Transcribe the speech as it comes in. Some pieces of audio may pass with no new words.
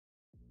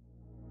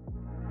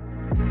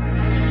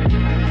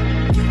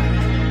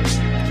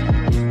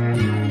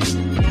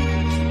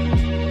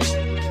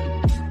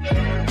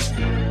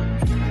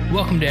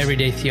to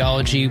Everyday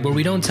Theology, where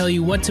we don't tell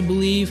you what to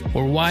believe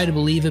or why to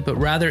believe it, but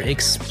rather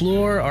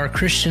explore our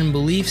Christian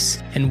beliefs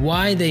and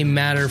why they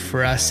matter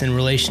for us in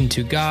relation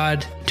to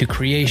God, to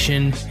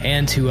creation,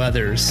 and to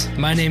others.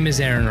 My name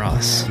is Aaron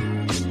Ross.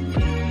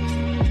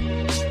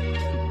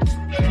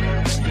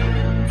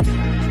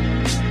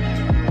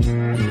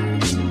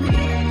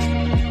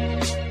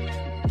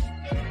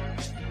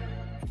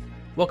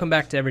 Welcome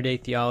back to Everyday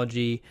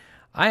Theology.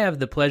 I have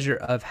the pleasure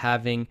of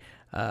having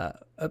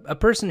a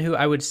person who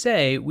I would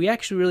say we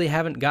actually really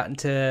haven't gotten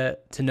to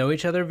know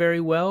each other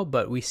very well,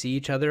 but we see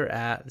each other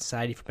at the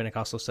Society for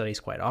Pentecostal Studies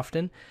quite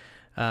often.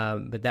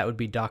 But that would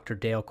be Dr.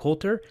 Dale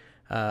Coulter.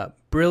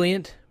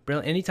 Brilliant.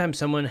 Anytime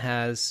someone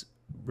has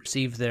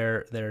received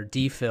their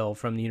DPhil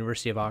from the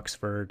University of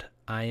Oxford,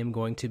 I am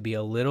going to be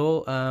a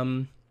little,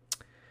 I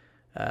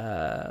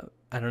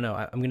don't know,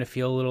 I'm going to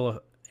feel a little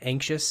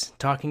anxious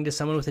talking to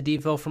someone with a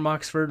DPhil from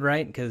Oxford,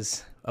 right?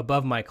 Because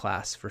above my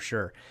class for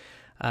sure.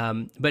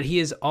 But he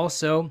is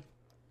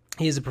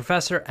a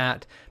professor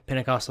at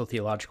Pentecostal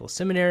Theological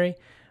Seminary.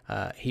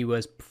 He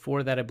was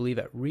before that, I believe,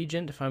 at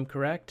Regent, if I'm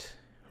correct,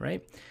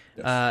 right?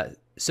 Yes.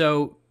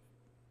 So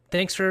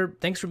thanks for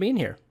being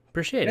here.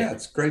 Appreciate it. Yeah,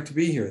 it's great to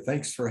be here.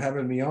 Thanks for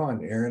having me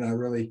on,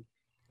 Aaron.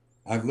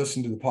 I've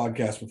listened to the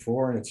podcast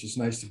before, and it's just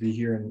nice to be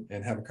here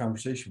and have a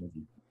conversation with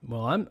you.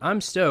 Well,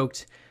 I'm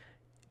stoked.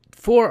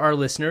 For our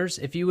listeners,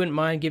 if you wouldn't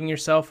mind giving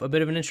yourself a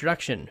bit of an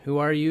introduction, who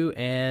are you,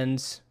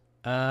 and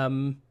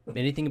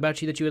anything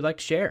about you that you would like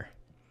to share?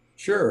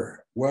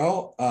 Sure.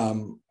 Well,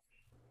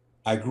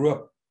 I grew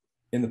up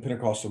in the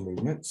Pentecostal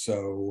movement,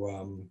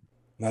 so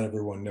not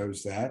everyone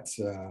knows that.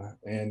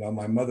 And on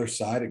my mother's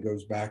side, it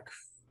goes back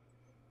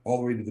all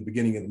the way to the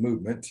beginning of the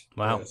movement.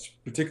 Wow.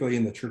 Particularly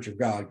in the Church of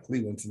God,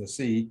 Cleveland,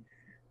 Tennessee,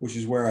 which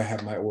is where I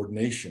have my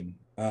ordination.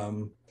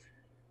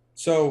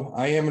 So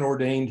I am an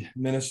ordained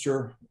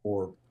minister,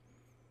 or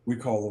we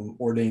call them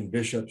ordained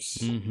bishops.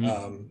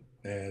 Mm-hmm.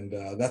 And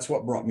that's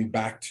what brought me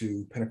back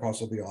to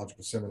Pentecostal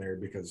Theological Seminary,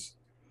 because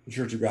the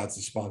Church of God's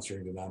the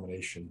sponsoring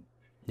denomination.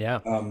 Yeah.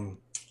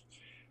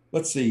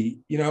 Let's see,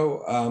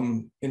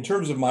 in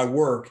terms of my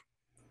work,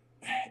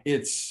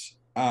 it's,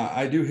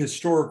 I do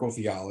historical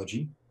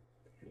theology,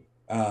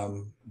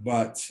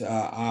 but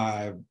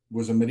I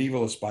was a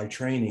medievalist by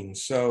training.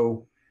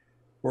 So,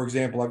 for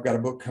example, I've got a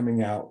book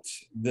coming out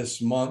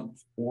this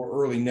month or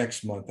early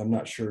next month, I'm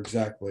not sure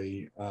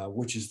exactly,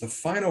 which is the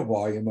final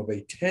volume of a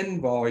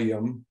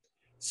 10-volume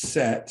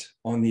set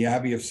on the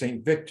Abbey of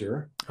St.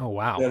 Victor. Oh,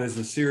 wow. That is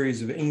a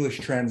series of English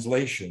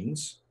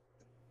translations,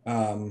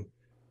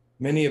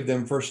 many of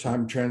them first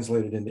time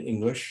translated into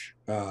English.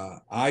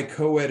 I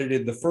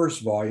co-edited the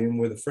first volume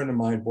with a friend of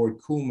mine, Boyd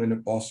Kuhlman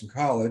at Boston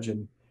College,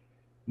 and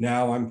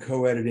now I'm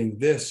co-editing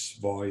this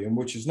volume,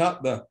 which is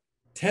not the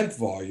 10th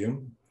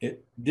volume.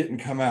 It didn't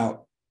come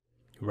out.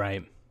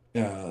 Right.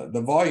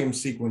 The volume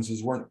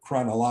sequences weren't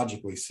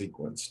chronologically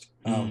sequenced.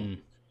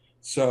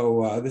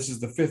 So this is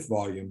the 5th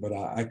volume, but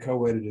I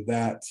co-edited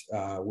that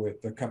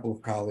with a couple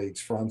of colleagues,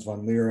 Franz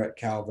von Leer at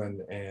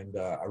Calvin, and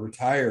a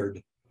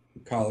retired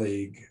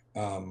colleague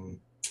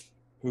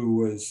who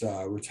was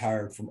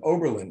retired from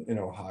Oberlin in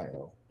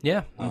Ohio.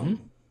 Yeah.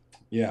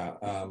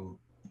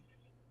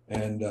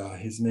 And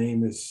his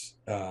name is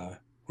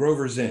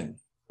Grover Zinn.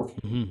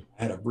 Mm-hmm.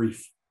 I had a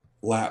brief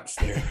lapse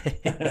there.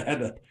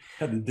 had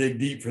to dig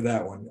deep for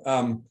that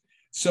one.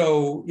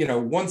 So,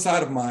 one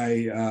side of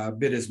my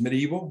bit is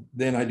medieval.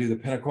 Then I do the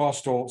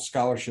Pentecostal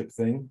scholarship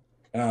thing.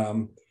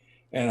 And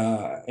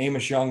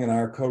Amos Young and I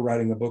are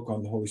co-writing a book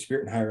on the Holy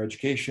Spirit in higher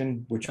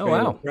education, which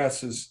Baylor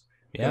Press is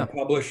going to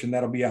publish, and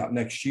that'll be out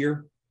next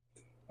year.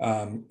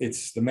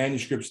 The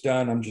manuscript's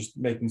done. I'm just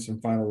making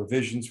some final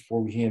revisions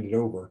before we hand it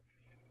over.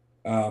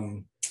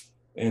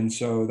 And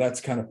so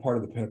that's kind of part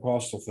of the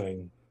Pentecostal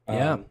thing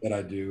that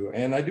I do.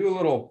 And I do a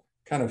little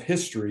kind of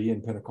history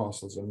in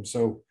Pentecostalism.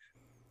 So,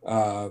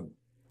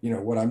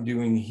 what I'm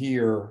doing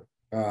here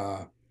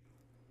at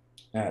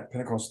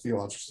Pentecostal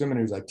Theological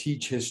Seminary is I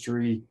teach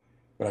history,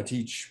 but I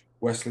teach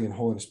Wesleyan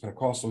Holiness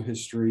Pentecostal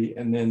history.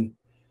 And then,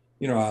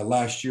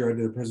 last year I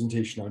did a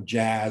presentation on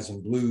jazz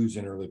and blues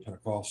in early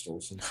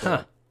Pentecostals. And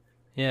so,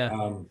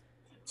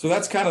 so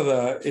that's kind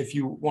of if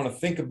you want to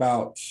think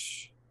about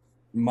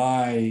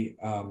my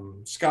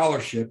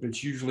scholarship,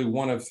 it's usually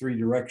one of 3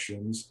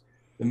 directions: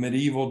 the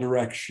medieval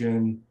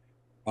direction,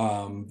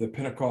 the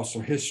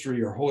Pentecostal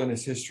history or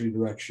holiness history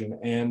direction,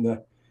 and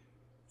the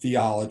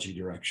theology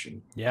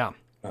direction. Yeah.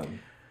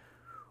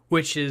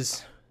 Which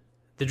is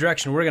the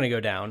direction we're going to go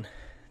down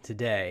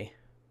today.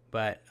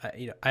 But,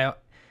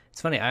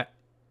 it's funny,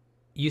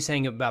 you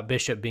saying about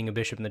bishop being a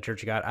bishop in the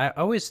Church of God,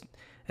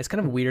 it's kind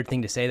of a weird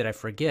thing to say that I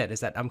forget, is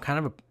that I'm kind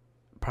of a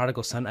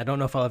prodigal son. I don't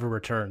know if I'll ever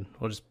return.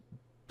 We'll just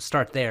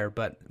start there.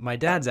 But my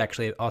dad's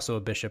actually also a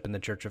bishop in the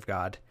Church of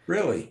God.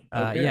 Really?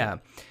 Okay. Yeah,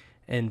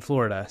 in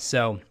Florida.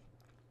 So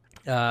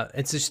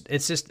there's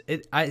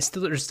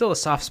still a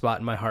soft spot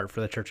in my heart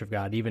for the Church of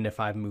God, even if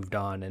I've moved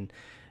on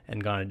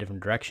and gone a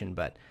different direction.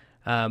 But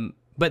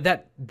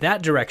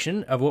that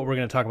direction of what we're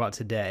going to talk about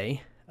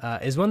today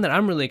is one that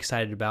I'm really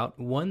excited about,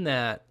 one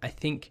that I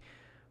think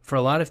for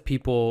a lot of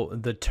people,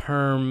 the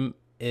term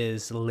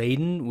is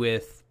laden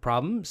with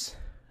problems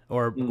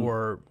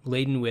or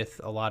laden with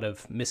a lot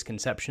of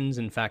misconceptions.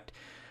 In fact,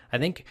 I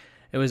think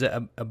it was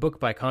a book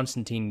by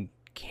Constantine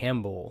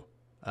Campbell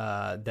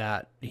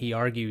that he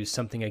argues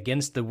something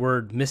against the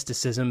word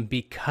mysticism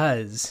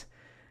because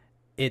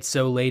it's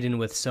so laden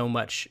with so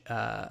much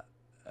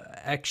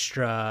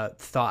extra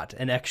thought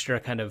and extra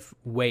kind of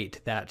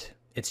weight that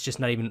it's just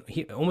not even,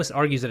 he almost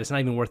argues that it's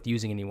not even worth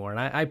using anymore. And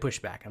I push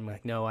back. I'm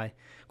like, no, of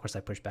course I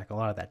push back a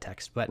lot of that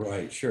text, but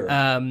Right, sure.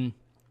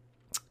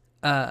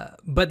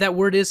 But that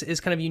word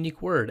is kind of a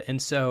unique word.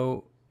 And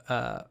so,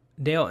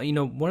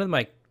 Dale, one of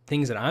my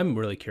things that I'm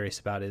really curious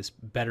about is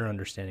better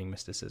understanding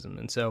mysticism.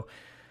 And so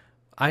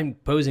I'm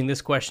posing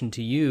this question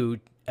to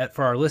you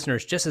for our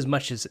listeners, just as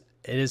much as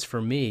it is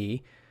for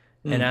me,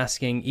 and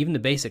asking even the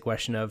basic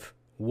question of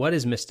what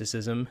is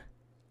mysticism,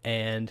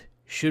 and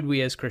should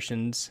we as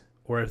Christians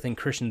or within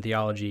Christian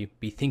theology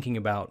be thinking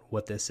about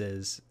what this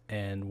is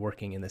and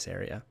working in this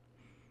area?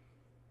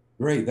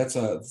 Great. That's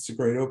a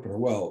great opener.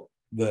 Well,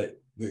 the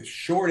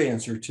short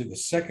answer to the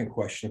second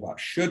question about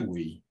should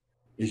we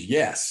is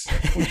yes,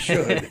 we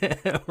should.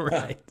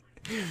 Right.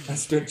 I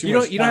spent too you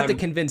much don't have to time-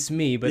 convince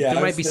me, but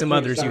there might be some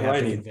others you have to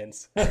writing.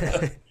 convince.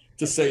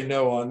 To say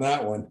no on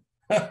that one.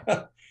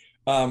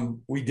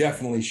 We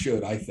definitely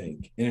should, I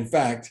think. And in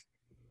fact,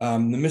 the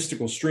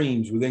mystical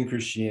streams within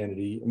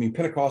Christianity, I mean,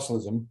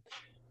 Pentecostalism,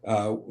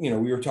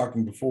 we were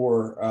talking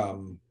before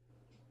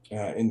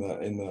in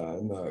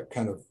the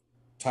kind of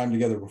time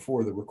together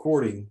before the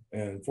recording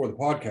and for the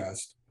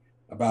podcast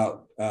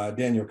about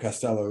Daniel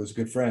Costello's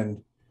good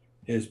friend,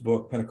 his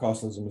book,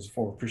 Pentecostalism as a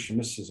Form of Christian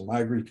Mysticism. I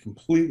agree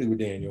completely with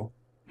Daniel.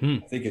 I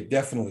think it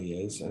definitely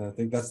is. And I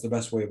think that's the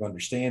best way of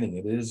understanding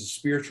it. It is a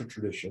spiritual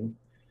tradition,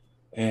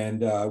 and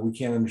we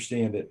can't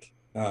understand it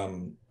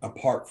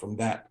apart from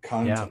that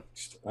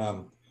context.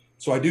 Yeah.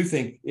 So I do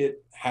think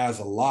it has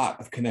a lot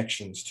of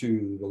connections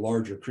to the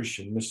larger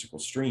Christian mystical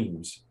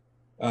streams.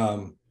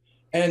 And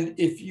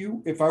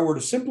if I were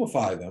to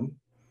simplify them,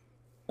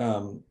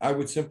 I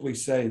would simply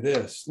say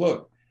this: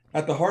 look,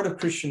 at the heart of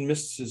Christian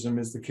mysticism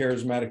is the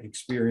charismatic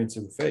experience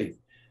of the faith.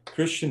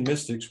 Christian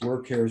mystics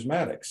were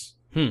charismatics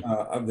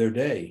of their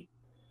day.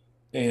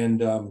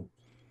 And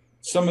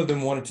some of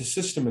them wanted to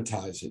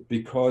systematize it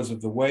because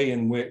of the way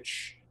in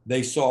which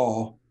they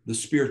saw the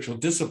spiritual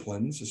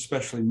disciplines,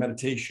 especially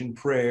meditation,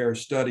 prayer,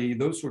 study,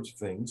 those sorts of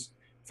things,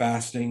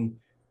 fasting,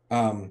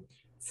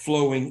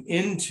 flowing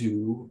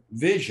into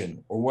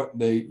vision, or what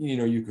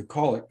you could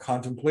call it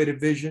contemplative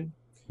vision.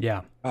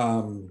 Yeah.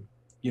 Coming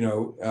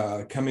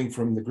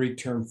from the Greek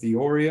term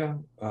theoria,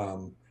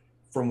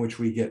 from which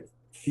we get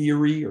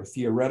theory or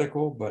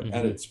theoretical, but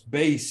at its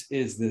base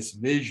is this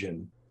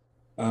vision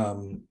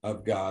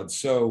of God.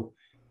 So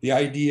the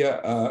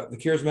idea, the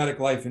charismatic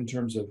life in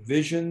terms of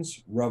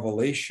visions,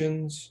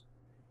 revelations,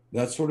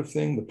 that sort of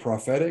thing, the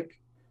prophetic,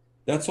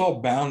 that's all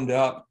bound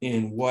up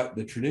in what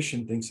the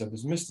tradition thinks of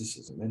as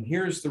mysticism. And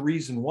here's the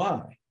reason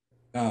why.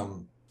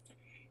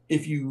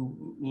 If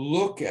you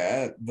look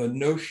at the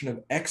notion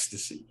of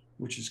ecstasy,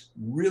 which is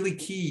really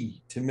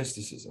key to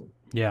mysticism,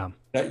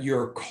 that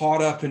you're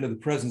caught up into the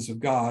presence of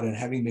God, and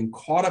having been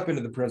caught up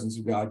into the presence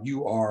of God,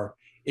 you are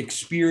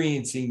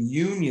experiencing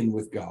union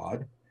with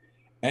God,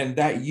 and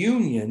that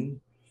union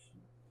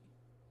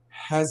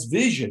has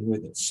vision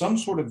with it, some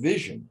sort of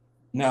vision.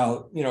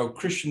 Now,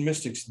 Christian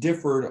mystics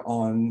differed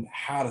on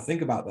how to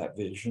think about that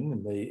vision,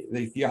 and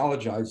they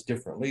theologize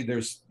differently.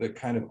 There's the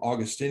kind of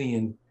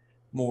Augustinian,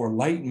 more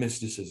light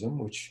mysticism,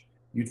 which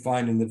you'd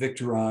find in the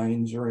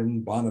Victorines or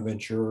in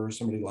Bonaventure or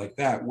somebody like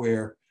that,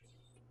 where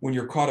when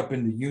you're caught up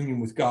in the union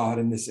with God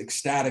in this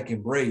ecstatic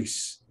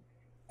embrace,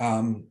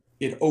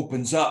 it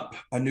opens up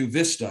a new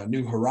vista, a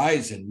new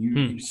horizon.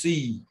 You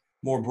see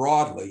more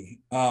broadly.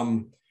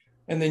 And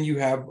then you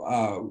have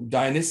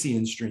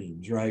Dionysian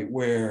streams, right,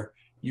 where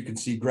you can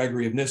see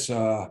Gregory of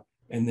Nyssa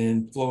and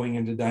then flowing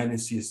into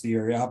Dionysius the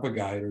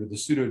Areopagite or the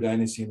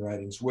pseudo-Dionysian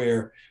writings,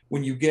 where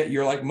when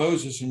you're like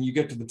Moses and you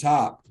get to the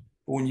top,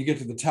 but when you get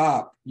to the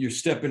top, you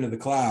step into the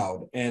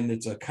cloud, and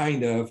it's a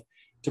kind of,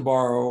 to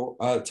borrow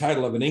a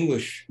title of an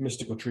English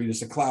mystical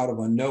treatise, a cloud of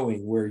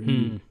unknowing, where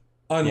you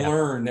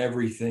unlearn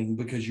everything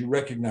because you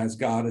recognize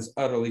God as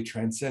utterly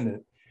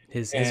transcendent.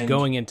 His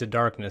going into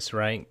darkness,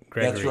 right?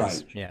 Gregory's,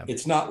 that's right. Yeah.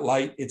 It's not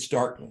light, it's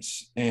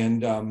darkness.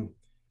 And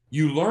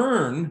you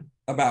learn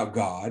about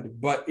God,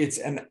 but it's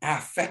an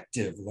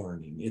affective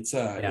learning. It's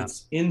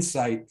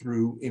insight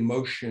through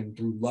emotion,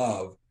 through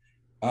love.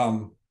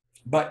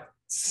 But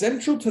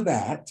central to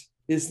that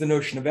is the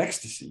notion of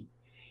ecstasy.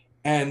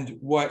 And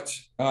what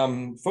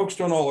folks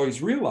don't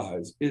always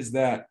realize is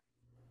that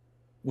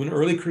when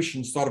early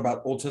Christians thought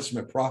about Old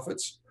Testament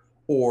prophets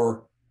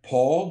or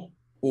Paul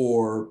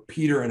or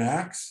Peter in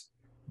Acts,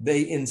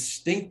 they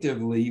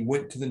instinctively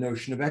went to the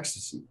notion of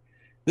ecstasy.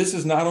 This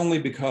is not only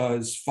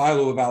because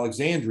Philo of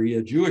Alexandria,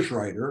 a Jewish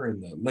writer in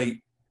the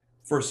late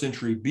first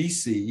century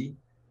BC,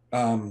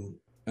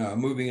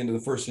 moving into the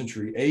first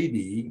century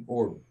AD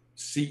or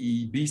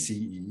CE,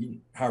 BCE,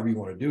 however you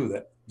want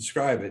to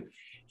describe it,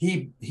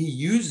 he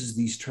uses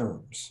these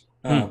terms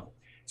Hmm.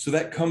 So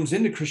that comes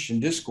into Christian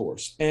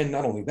discourse. And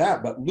not only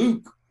that, but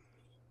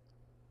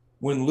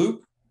when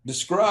Luke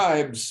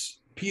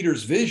describes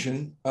Peter's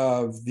vision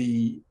of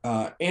the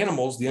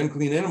animals, the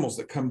unclean animals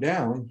that come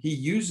down, he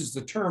uses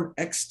the term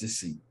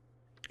ecstasy,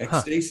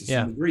 Huh. ecstasis in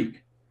Yeah. the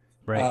Greek.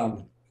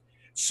 Right.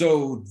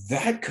 So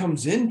that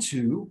comes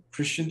into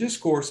Christian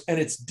discourse, and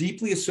it's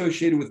deeply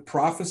associated with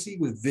prophecy,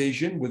 with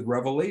vision, with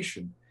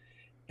revelation.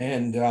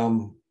 And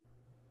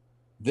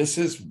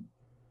this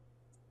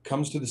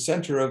comes to the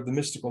center of the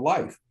mystical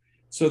life.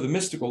 So the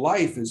mystical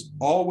life is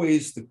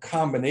always the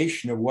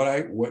combination of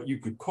what you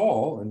could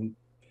call, and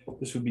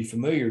this would be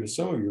familiar to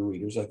some of your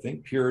readers, I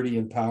think, purity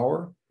and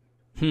power,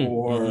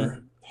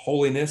 or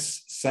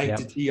holiness,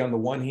 sanctity on the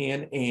one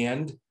hand,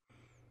 and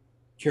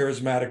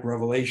charismatic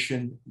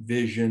revelation,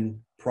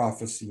 vision,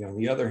 prophecy on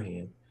the other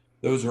hand.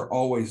 Those are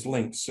always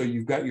linked. So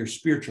you've got your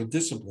spiritual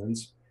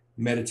disciplines,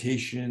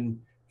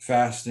 meditation,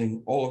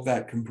 fasting, all of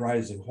that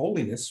comprising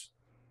holiness,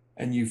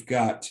 and you've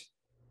got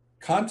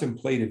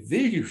contemplative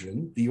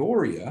vision, the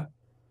Aurea,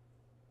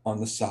 on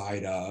the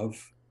side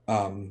of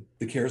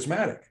the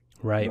charismatic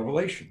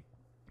revelation.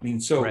 I mean,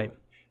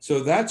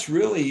 so that's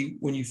really,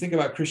 when you think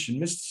about Christian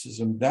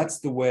mysticism, that's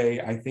the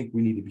way I think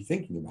we need to be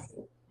thinking about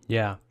it.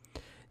 Yeah.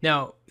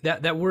 Now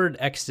that word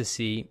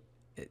ecstasy,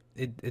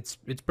 it's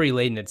pretty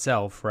laden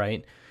itself,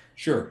 right?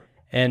 Sure.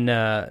 And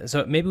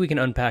so maybe we can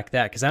unpack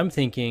that, because I'm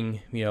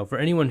thinking, for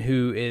anyone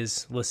who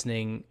is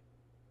listening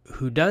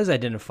who does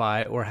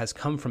identify or has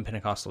come from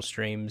Pentecostal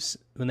streams,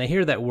 when they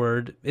hear that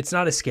word, it's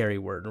not a scary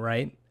word,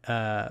 right?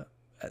 At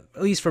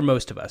least for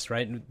most of us,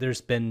 right?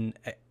 There's been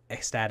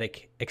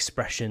ecstatic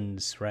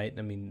expressions, right?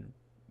 I mean,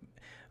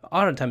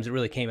 oftentimes it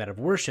really came out of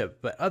worship,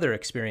 but other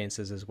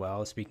experiences as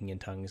well, speaking in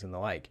tongues and the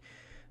like.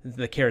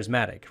 The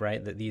charismatic,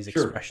 right? These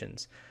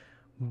expressions.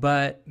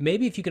 But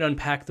maybe if you can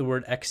unpack the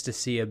word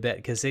ecstasy a bit,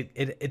 because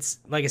it's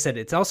like I said,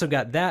 it's also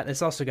got that, and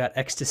it's also got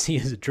ecstasy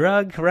as a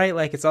drug, right?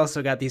 Like it's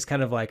also got these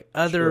kind of like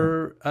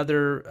other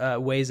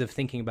ways of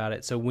thinking about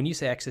it. So when you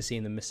say ecstasy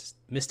in the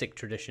mystic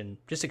tradition,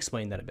 just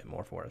explain that a bit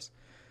more for us.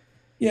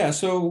 Yeah.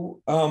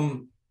 So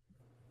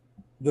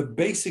the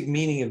basic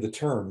meaning of the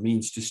term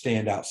means to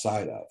stand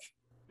outside of,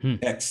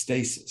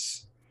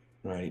 ecstasis,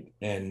 right?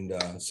 And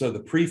so the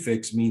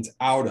prefix means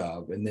out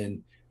of, and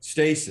then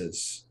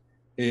stasis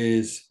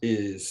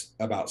is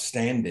about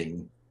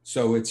standing.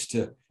 So it's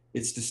to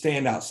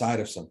stand outside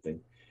of something,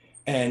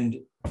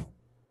 and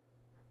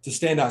to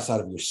stand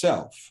outside of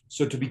yourself.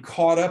 So to be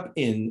caught up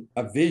in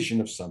a vision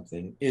of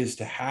something is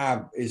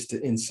to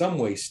in some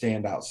way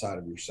stand outside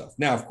of yourself.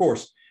 Now, of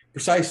course,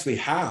 precisely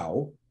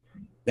how,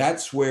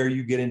 that's where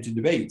you get into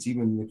debates,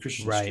 even in the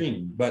Christian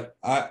stream. But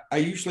I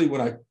usually,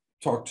 when I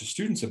talk to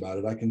students about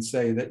it, I can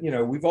say that,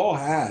 we've all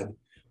had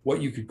what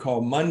you could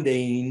call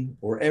mundane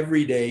or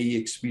everyday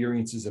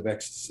experiences of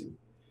ecstasy.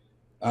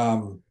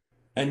 And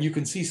you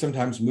can see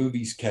sometimes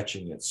movies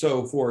catching it.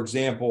 So, for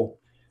example,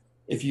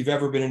 if you've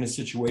ever been in a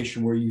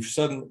situation where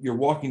you're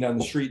walking down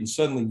the street and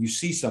suddenly you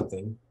see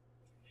something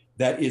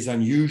that is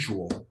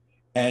unusual,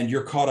 and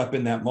you're caught up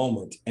in that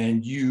moment,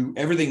 and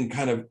everything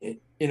kind of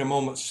in a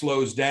moment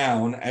slows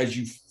down as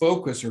you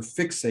focus or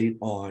fixate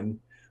on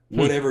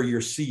whatever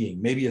you're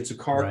seeing. Maybe it's a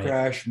car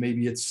crash,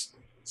 maybe it's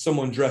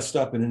someone dressed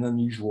up in an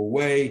unusual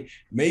way,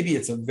 maybe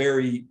it's a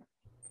very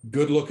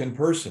good-looking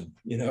person,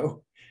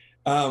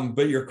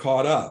 but you're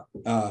caught up.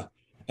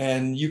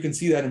 And you can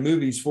see that in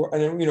movies.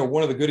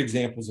 One of the good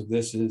examples of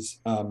this is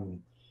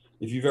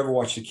if you've ever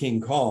watched the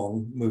King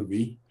Kong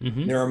movie,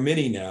 there are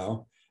many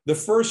now. The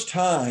first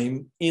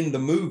time in the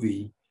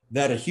movie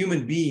that a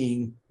human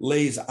being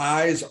lays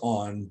eyes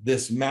on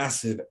this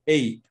massive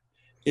ape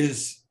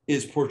is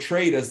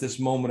portrayed as this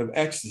moment of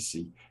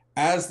ecstasy,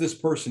 as this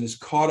person is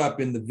caught up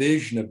in the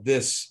vision of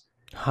this,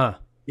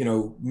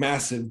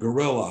 massive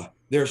gorilla.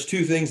 There's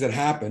two things that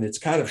happen. It's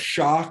kind of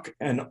shock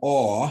and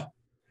awe.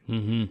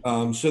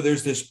 So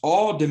there's this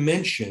awe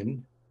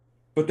dimension,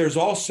 but there's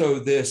also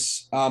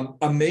this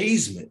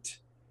amazement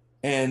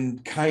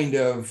and kind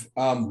of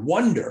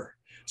wonder.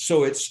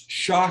 So it's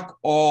shock,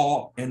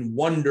 awe, and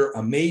wonder,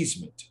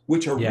 amazement,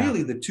 which are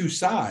really the two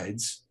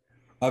sides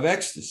of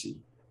ecstasy.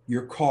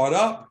 You're caught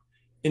up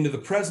into the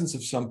presence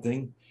of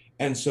something,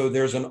 and so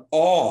there's an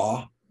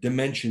awe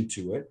dimension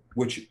to it,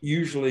 which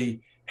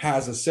usually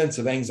has a sense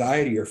of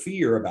anxiety or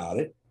fear about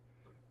it.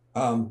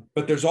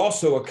 But there's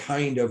also a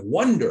kind of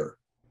wonder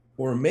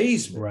or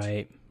amazement.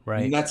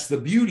 Right. And that's the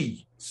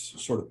beauty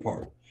sort of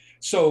part.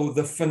 So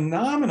the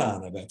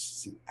phenomenon of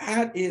ecstasy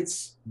at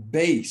its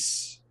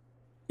base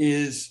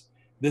is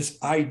this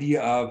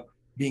idea of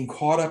being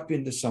caught up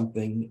into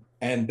something,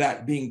 and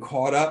that being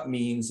caught up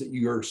means that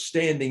you're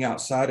standing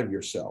outside of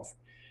yourself.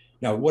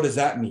 Now, what does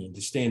that mean,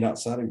 to stand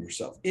outside of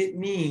yourself? It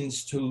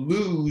means to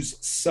lose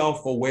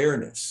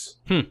self-awareness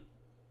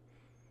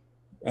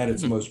at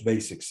its most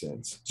basic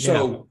sense.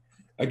 So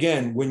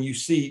again, when you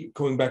see,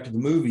 going back to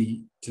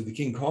the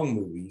King Kong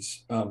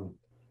movies,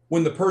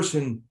 when the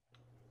person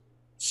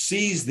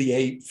sees the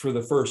ape for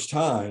the first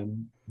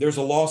time, there's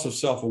a loss of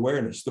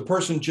self-awareness. The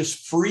person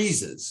just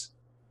freezes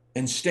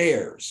and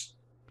stares.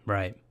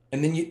 Right.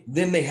 and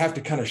then they have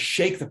to kind of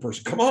shake the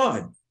person. Come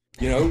on,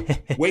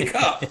 wake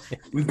up.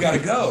 We've got to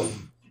go.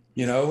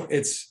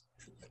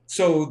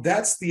 So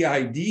that's the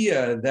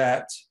idea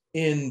that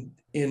in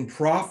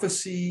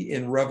prophecy,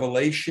 in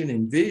revelation,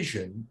 in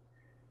vision,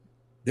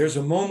 there's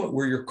a moment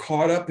where you're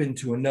caught up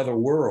into another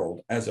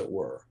world, as it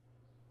were.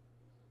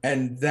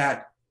 And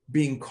that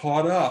being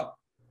caught up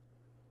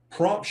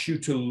prompts you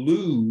to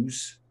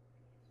lose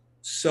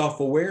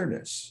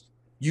self-awareness.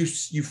 You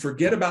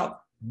forget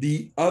about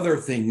the other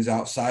things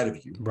outside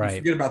of you. Right. You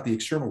forget about the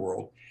external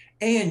world.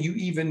 And you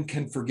even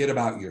can forget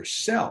about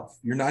yourself.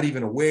 You're not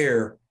even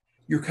aware.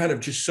 You're kind of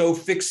just so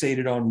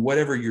fixated on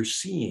whatever you're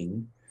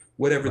seeing,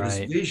 whatever this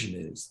vision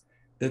is,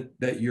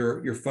 that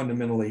you're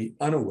fundamentally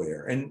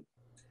unaware. And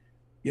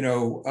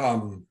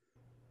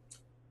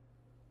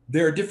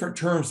there are different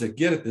terms that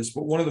get at this,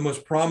 but one of the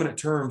most prominent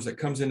terms that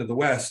comes into the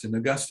West, and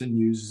Augustine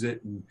uses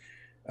it, and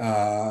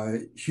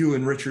Hugh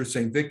and Richard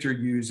St. Victor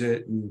use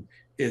it, and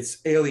it's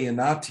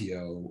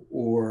alienatio,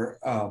 or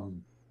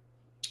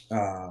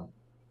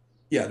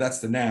that's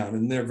the noun,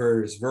 and there are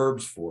various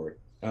verbs for it.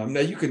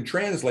 Now you can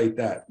translate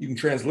that, you can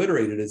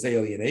transliterate it as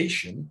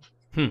alienation,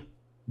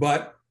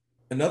 but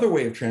another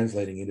way of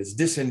translating it is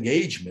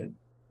disengagement.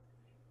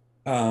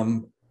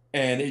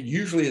 And it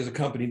usually is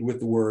accompanied with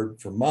the word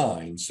for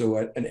mind. So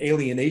an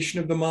alienation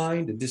of the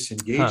mind, a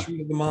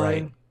disengagement of the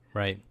mind.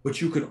 Right.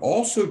 But you can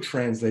also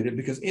translate it,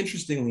 because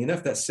interestingly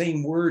enough, that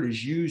same word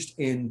is used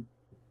in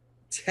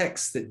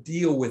texts that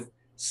deal with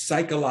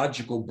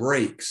psychological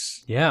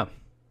breaks. Yeah.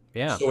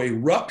 So a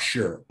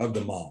rupture of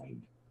the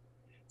mind.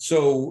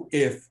 So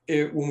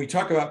when we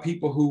talk about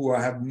people who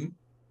have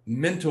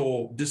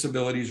mental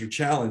disabilities or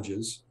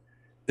challenges,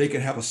 they can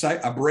have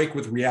a break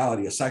with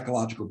reality, a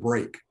psychological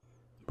break.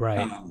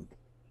 Right.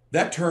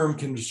 That term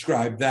can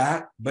describe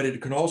that, but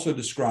it can also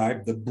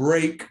describe the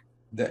break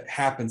that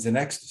happens in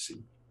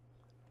ecstasy,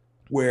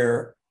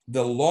 where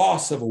the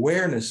loss of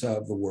awareness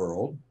of the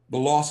world, the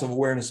loss of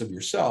awareness of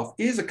yourself,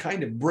 is a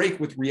kind of break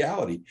with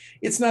reality.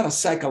 It's not a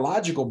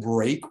psychological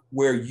break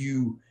where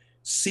you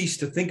cease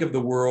to think of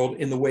the world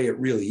in the way it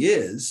really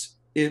is.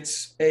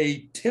 It's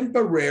a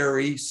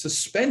temporary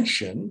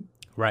suspension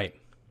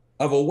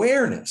of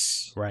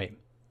awareness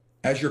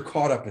as you're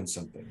caught up in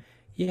something.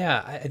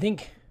 Yeah, I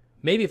think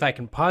maybe if I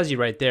can pause you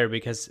right there,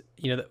 because,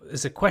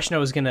 it's a question I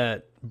was going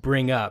to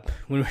bring up.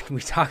 When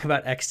we talk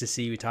about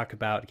ecstasy, we talk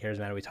about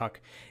charismatic, we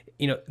talk,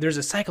 there's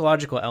a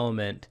psychological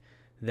element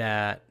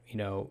that,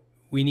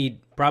 we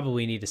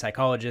probably need a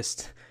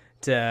psychologist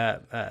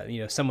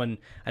to, someone,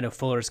 I know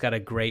Fuller's got a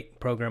great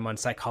program on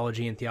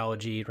psychology and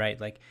theology, right?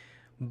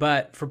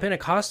 But for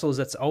Pentecostals,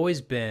 that's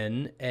always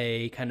been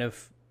a kind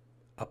of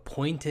a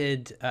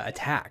pointed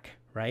attack,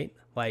 right?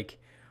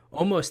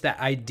 Almost that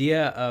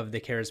idea of the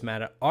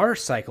charismatic are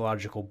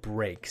psychological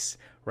breaks,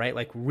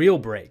 right? Real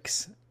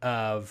breaks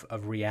of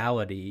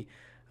reality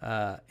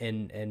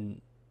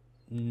in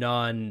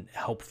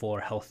non-helpful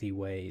or healthy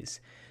ways.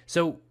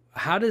 So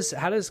how does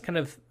kind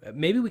of,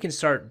 maybe we can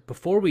start,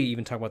 before we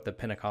even talk about the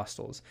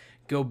Pentecostals,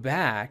 go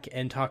back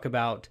and talk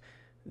about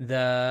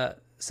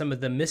some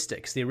of the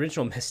mystics, the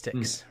original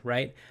mystics,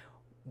 right?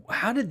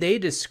 How did they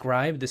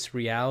describe this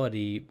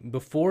reality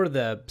before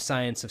the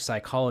science of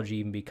psychology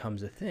even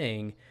becomes a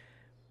thing?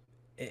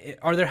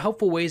 Are there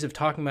helpful ways of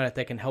talking about it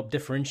that can help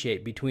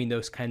differentiate between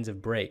those kinds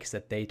of breaks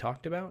that they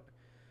talked about?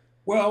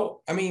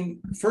 Well,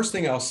 first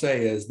thing I'll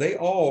say is they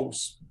all,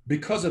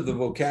 because of the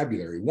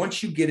vocabulary,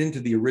 once you get into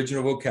the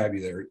original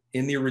vocabulary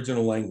in the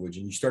original language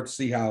and you start to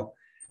see how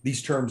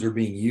these terms are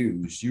being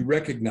used, you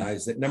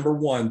recognize that, number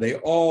one, they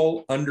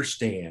all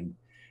understand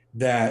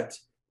that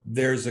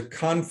there's a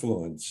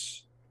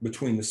confluence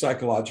between the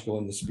psychological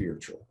and the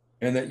spiritual,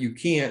 and that you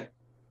can't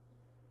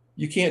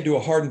do a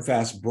hard and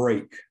fast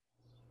break.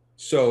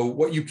 So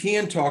what you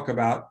can talk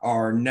about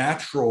are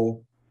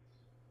natural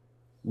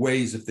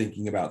ways of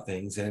thinking about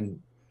things and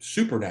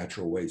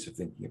supernatural ways of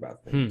thinking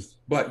about things,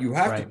 but you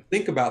have to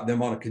think about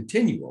them on a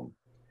continuum.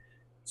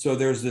 So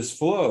there's this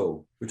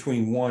flow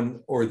between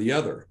one or the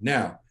other.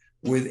 Now,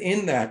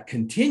 within that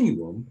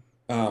continuum,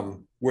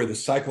 where the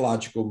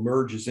psychological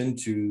merges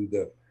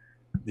into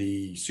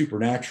the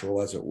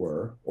supernatural, as it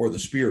were, or the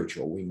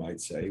spiritual, we might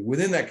say,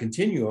 within that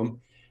continuum,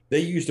 they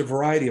used a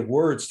variety of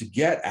words to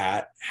get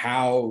at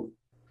how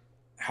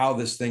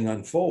this thing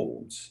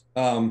unfolds.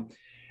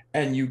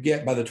 And you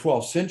get, by the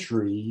 12th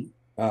century,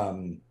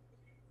 an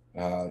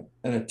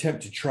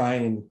attempt to try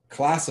and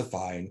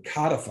classify and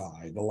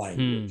codify the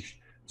language.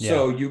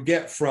 So you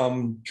get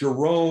from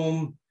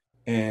Jerome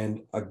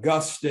and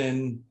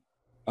Augustine,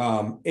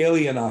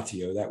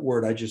 alienatio, that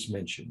word I just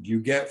mentioned. You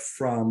get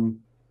from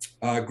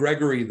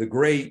Gregory the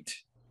Great,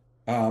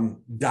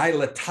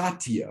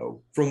 dilatatio,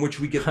 from which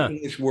we get the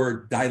English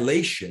word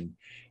dilation.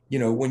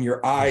 When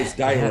your eyes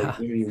dilate,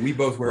 we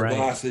both wear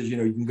glasses, you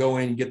can go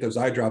in and get those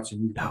eye drops.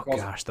 And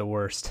the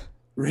worst.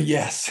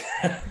 Yes.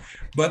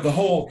 But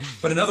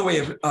another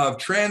way of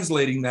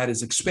translating that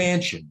is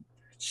expansion.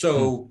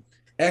 So,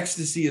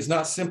 Ecstasy is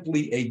not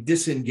simply a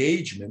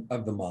disengagement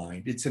of the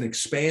mind, it's an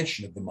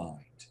expansion of the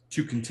mind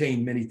to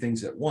contain many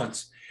things at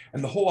once.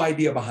 And the whole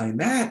idea behind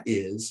that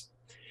is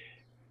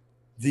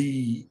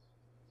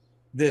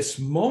this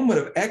moment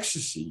of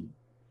ecstasy,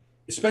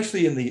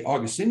 especially in the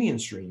Augustinian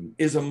stream,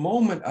 is a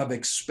moment of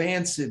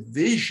expansive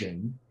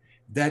vision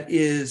that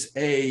is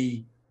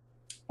a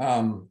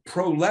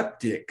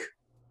proleptic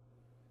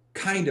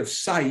kind of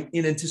sight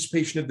in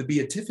anticipation of the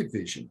beatific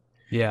vision.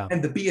 Yeah.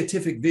 And the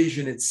beatific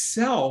vision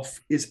itself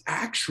is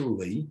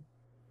actually,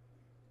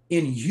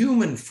 in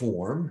human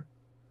form,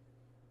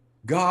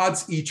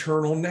 God's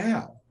eternal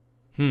now.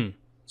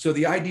 So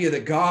the idea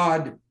that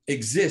God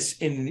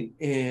exists in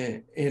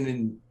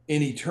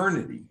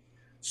eternity,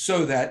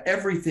 so that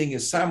everything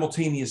is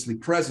simultaneously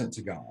present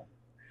to God.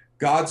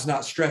 God's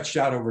not stretched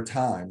out over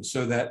time,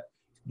 so that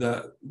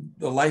the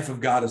life of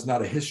God is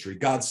not a history.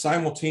 God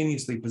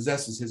simultaneously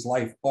possesses his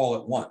life all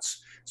at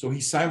once. So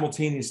he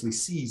simultaneously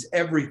sees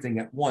everything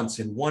at once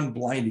in one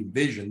blinding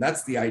vision.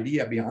 That's the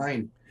idea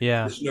behind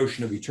this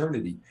notion of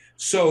eternity.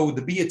 So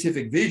the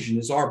beatific vision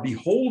is our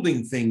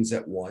beholding things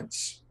at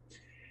once.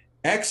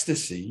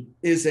 Ecstasy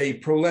is a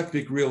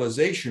proleptic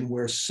realization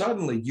where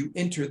suddenly you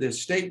enter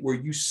this state where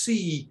you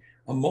see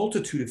a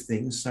multitude of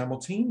things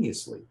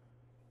simultaneously.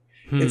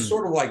 It's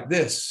sort of like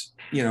this,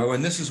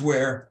 and this is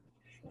where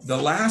the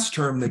last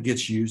term that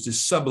gets used is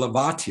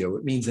sublevatio.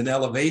 It means an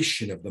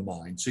elevation of the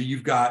mind. So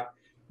you've got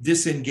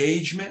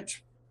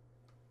disengagement,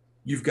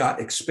 you've got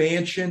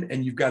expansion,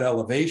 and you've got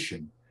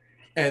elevation.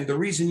 And the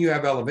reason you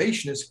have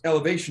elevation is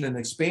elevation and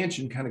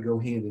expansion kind of go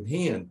hand in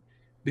hand,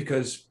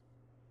 because,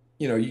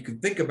 you can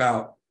think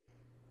about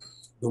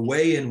the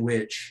way in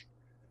which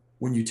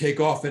when you take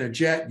off in a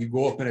jet, you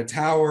go up in a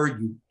tower,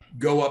 you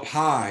go up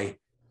high,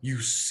 you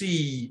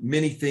see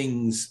many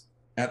things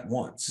at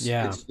once.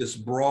 Yeah. It's this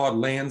broad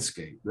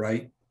landscape,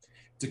 right?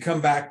 To come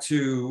back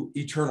to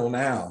eternal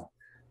now,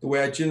 the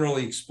way I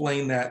generally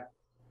explain that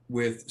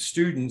with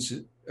students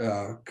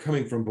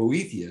coming from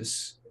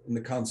Boethius in the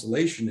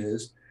Consolation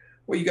is,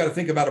 well, you got to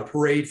think about a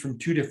parade from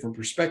two different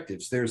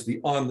perspectives. There's the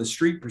on the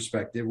street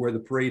perspective, where the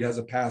parade has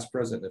a past,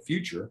 present, and a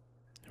future.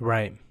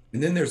 Right.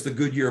 And then there's the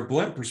Goodyear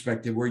Blimp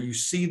perspective, where you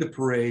see the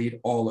parade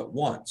all at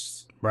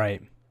once.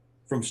 Right.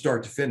 From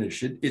start to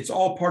finish. It's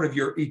all part of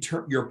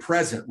your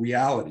present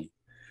reality.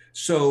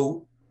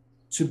 So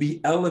to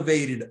be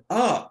elevated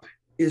up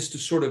is to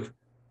sort of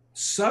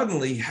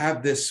suddenly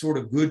have this sort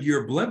of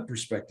Goodyear Blimp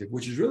perspective,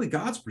 which is really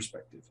God's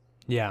perspective.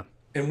 Yeah.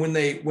 And when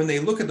they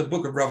look at the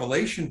book of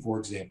Revelation, for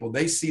example,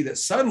 they see that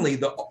suddenly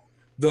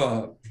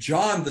the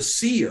John the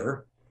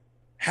seer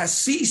has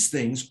sees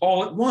things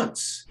all at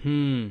once.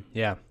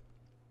 Yeah.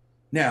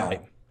 Now,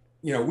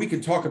 we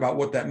can talk about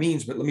what that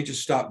means, but let me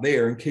just stop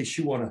there in case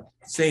you want to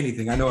say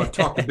anything. I know I've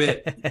talked a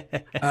bit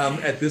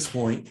at this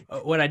point.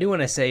 What I do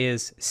want to say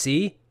is,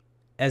 see,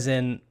 as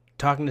in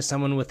talking to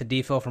someone with a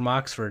DPhil from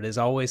Oxford is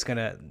always going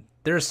to,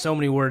 there's so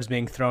many words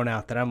being thrown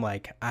out that I'm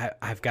like,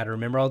 I've got to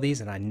remember all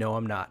these, and I know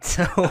I'm not.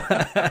 So,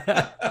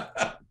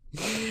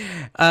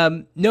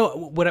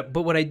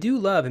 what I do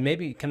love, and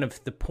maybe kind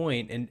of the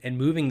point, and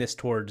moving this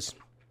towards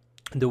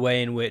the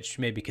way in which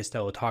maybe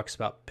Costello talks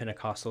about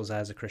Pentecostals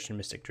as a Christian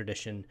mystic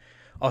tradition,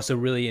 also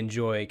really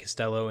enjoy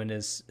Costello and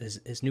his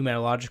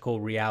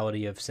pneumatological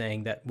reality of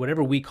saying that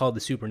whatever we call the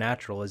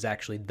supernatural is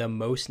actually the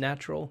most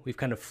natural. We've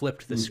kind of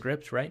flipped the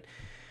script, right?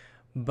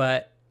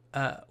 But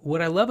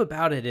what I love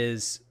about it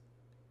is,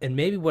 and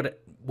maybe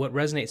what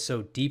resonates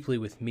so deeply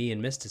with me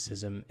in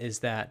mysticism, is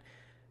that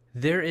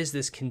there is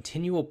this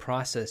continual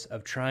process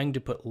of trying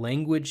to put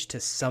language to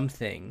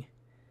something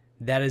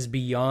that is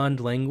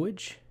beyond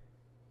language.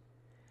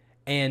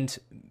 And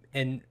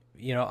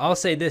I'll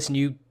say this, and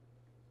you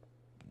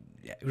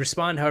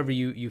respond however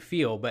you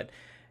feel, but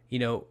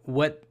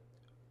what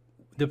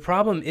the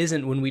problem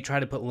isn't when we try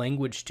to put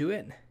language to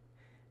it.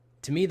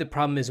 To me, the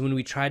problem is when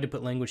we try to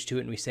put language to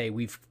it and we say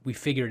we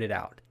figured it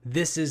out.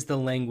 This is the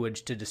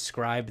language to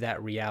describe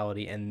that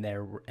reality, and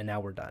now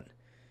we're done.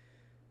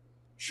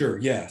 Sure.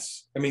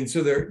 Yes. I mean,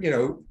 so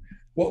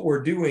what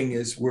we're doing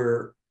is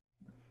we're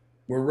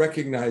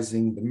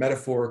recognizing the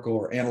metaphorical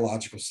or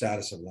analogical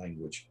status of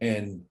language,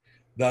 and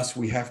thus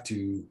we have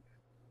to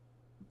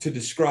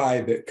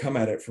describe it, come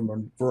at it from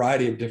a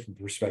variety of different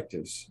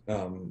perspectives.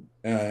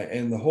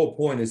 And the whole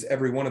point is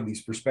every one of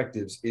these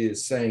perspectives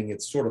is saying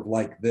it's sort of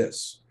like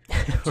this.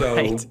 So,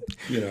 right.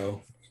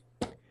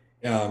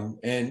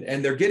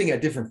 And they're getting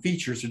at different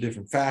features or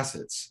different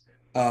facets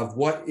of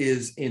what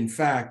is in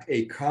fact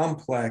a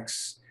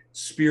complex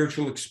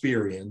spiritual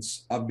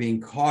experience of being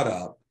caught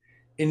up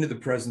into the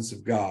presence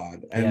of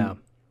God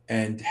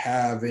and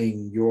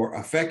having your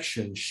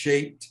affection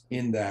shaped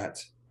in that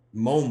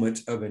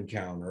moment of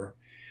encounter,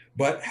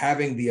 but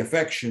having the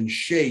affection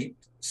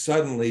shaped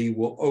suddenly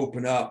will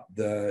open up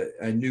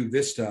a new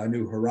vista, a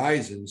new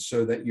horizon,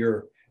 so that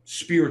your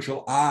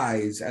spiritual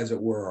eyes, as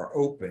it were, are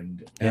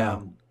opened.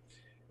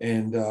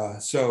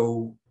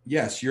 So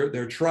yes,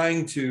 they're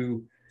trying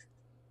to,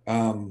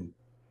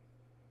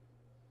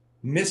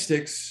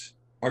 mystics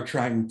are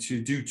trying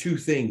to do two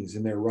things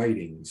in their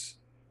writings.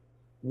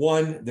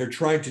 one, they're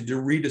trying to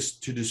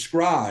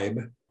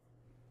describe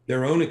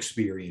their own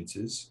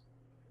experiences.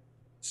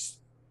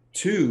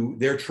 Two,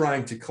 they're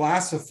trying to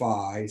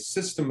classify,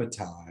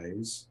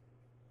 systematize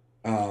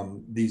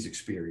these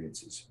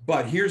experiences.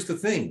 But here's the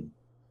thing.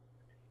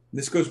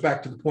 This goes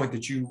back to the point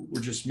that you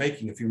were just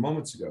making a few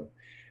moments ago.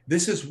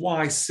 This is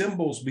why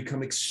symbols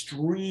become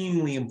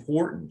extremely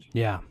important.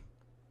 Yeah,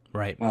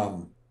 right.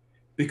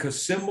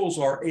 Because symbols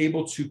are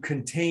able to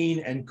contain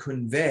and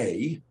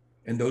convey,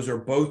 and those are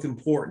both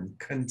important,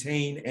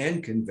 contain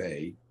and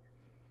convey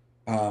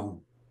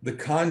the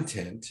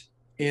content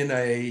in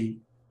a,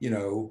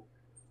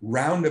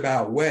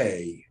 roundabout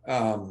way,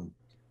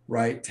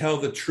 right? Tell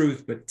the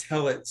truth, but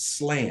tell it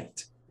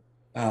slant.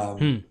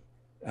 To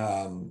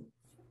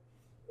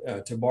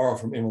borrow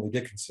from Emily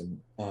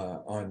Dickinson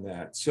on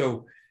that.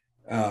 So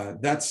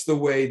that's the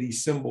way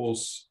these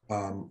symbols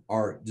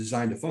are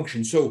designed to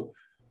function. So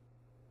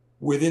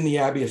within the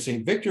Abbey of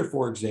St. Victor,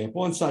 for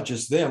example, and it's not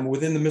just them,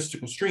 within the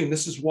mystical stream,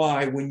 this is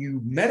why when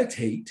you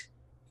meditate,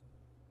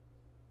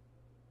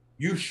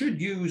 you should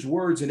use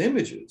words and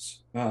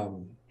images.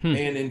 And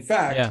in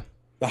fact,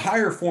 the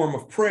higher form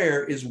of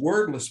prayer is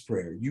wordless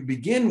prayer. You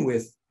begin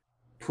with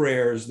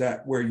prayers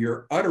where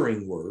you're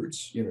uttering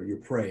words, you're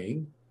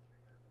praying,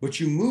 but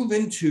you move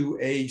into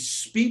a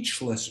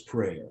speechless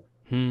prayer.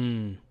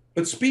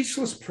 But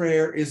speechless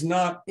prayer is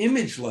not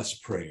imageless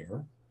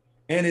prayer,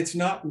 and it's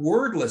not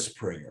wordless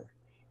prayer.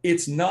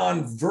 It's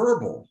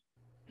nonverbal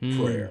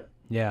prayer.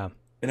 Yeah.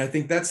 And I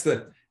think that's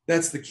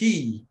the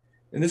key.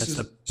 And this is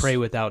the pray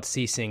without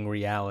ceasing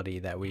reality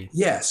that we.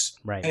 Yes.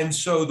 Right. And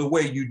so the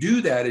way you do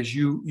that is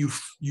you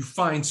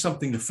find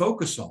something to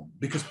focus on,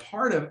 because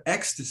part of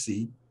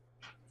ecstasy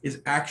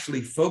is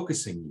actually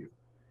focusing you.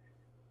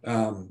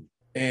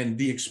 And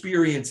the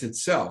experience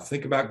itself,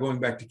 think about going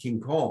back to King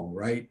Kong,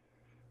 right?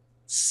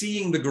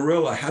 Seeing the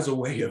gorilla has a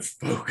way of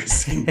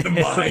focusing the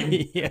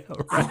mind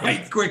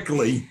quite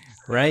quickly.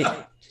 Right.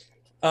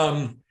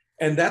 And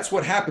that's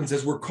what happens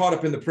as we're caught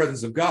up in the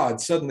presence of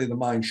God. Suddenly the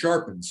mind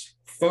sharpens,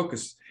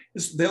 focus.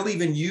 They'll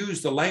even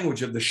use the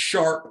language of the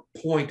sharp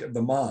point of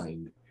the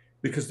mind,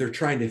 because they're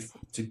trying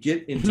to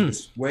get into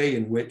this way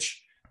in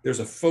which there's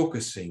a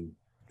focusing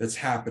that's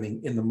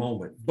happening in the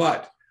moment.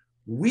 But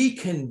we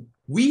can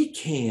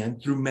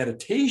through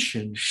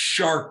meditation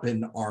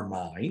sharpen our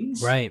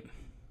minds, right,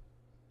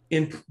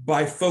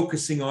 by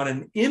focusing on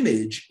an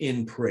image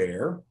in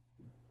prayer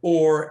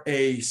or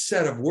a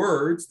set of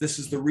words. This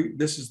is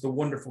the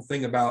wonderful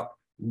thing about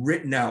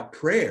written out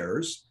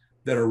prayers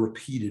that are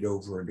repeated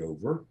over and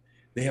over.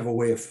 They have a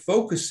way of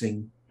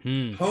focusing,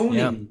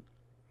 honing,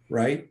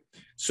 right?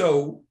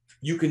 So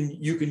you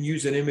can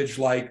use an image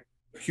like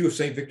Hugh of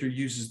St. Victor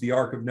uses the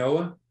Ark of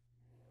Noah.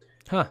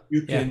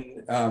 You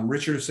can,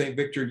 Richard of St.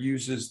 Victor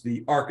uses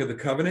the Ark of the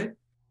Covenant.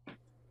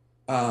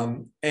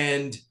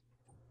 And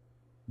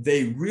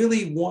they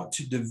really want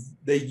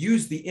they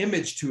use the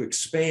image to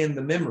expand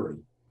the memory.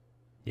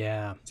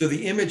 Yeah. So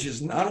the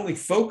image not only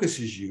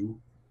focuses you,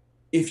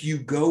 if you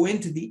go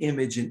into the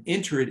image and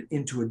enter it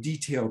into a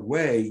detailed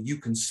way, you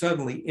can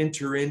suddenly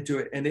enter into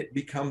it and it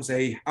becomes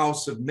a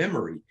house of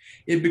memory.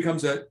 It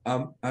becomes a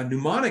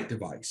mnemonic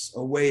device,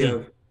 a way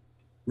of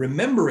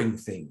remembering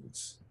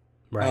things.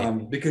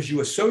 Right. Because you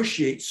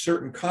associate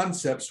certain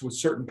concepts with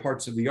certain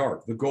parts of the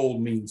ark. The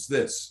gold means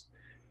this.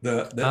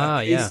 The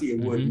acacia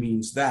wood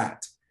means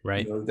that.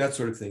 Right. That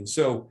sort of thing.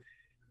 So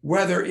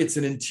whether it's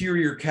an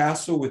interior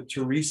castle with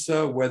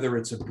Teresa, whether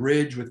it's a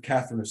bridge with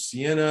Catherine of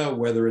Siena,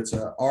 whether it's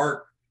an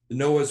ark, the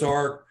Noah's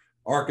Ark,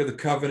 Ark of the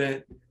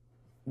Covenant,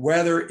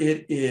 whether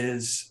it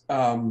is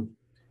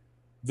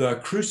the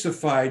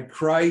crucified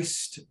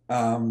Christ,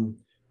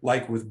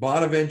 like with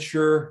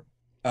Bonaventure,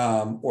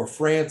 or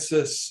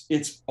Francis,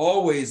 it's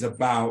always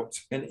about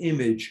an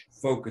image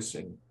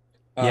focusing.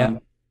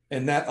 And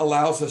that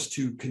allows us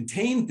to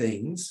contain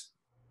things,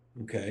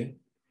 okay,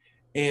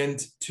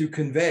 and to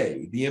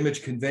convey. The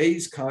image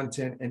conveys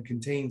content and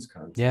contains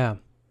content. Yeah.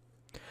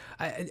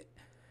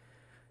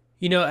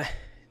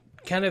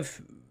 Kind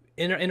of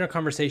in our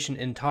conversation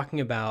in talking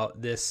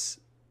about this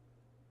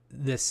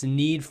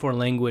need for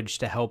language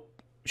to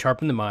help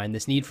sharpen the mind,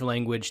 this need for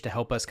language to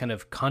help us kind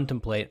of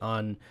contemplate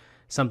on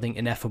something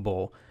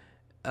ineffable,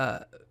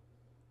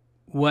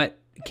 what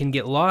can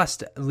get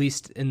lost, at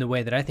least in the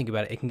way that I think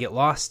about it, it can get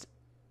lost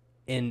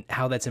in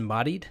how that's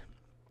embodied,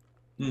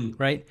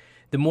 right?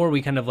 The more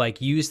we kind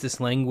of use this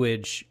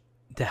language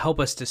to help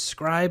us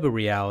describe a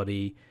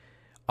reality,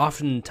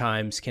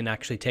 oftentimes can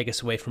actually take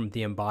us away from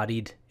the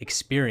embodied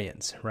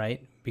experience,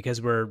 right?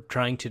 Because we're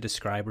trying to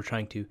describe,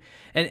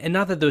 and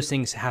not that those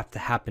things have to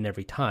happen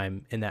every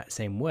time in that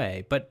same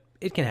way, but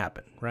it can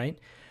happen, right?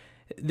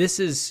 This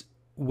is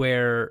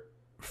where,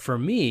 for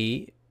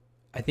me,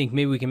 I think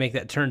maybe we can make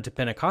that turn to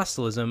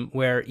Pentecostalism,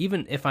 where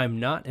even if I'm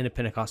not in a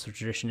Pentecostal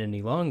tradition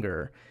any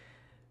longer,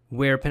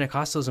 where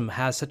Pentecostalism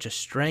has such a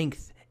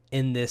strength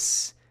in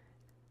this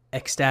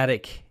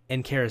ecstatic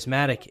and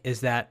charismatic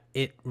is that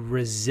it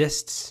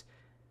resists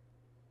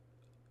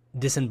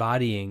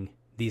disembodying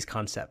these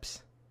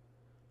concepts.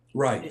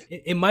 Right.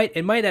 It might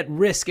at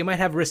risk, it might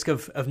have risk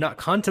of not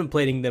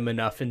contemplating them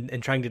enough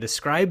and trying to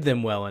describe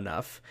them well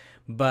enough,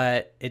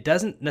 but it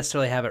doesn't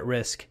necessarily have at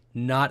risk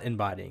not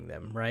embodying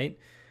them, right?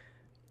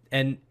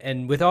 And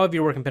with all of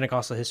your work in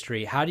Pentecostal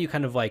history, how do you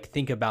kind of like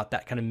think about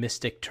that kind of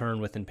mystic turn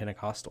within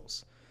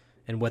Pentecostals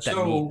and what that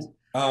means?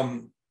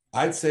 So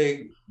I'd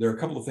say there are a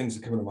couple of things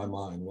that come into my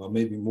mind. Well,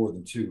 maybe more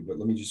than two, but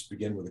let me just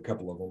begin with a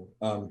couple of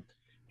them.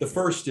 The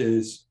first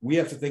is we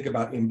have to think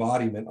about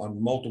embodiment on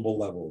multiple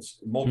levels,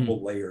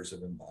 multiple layers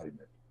of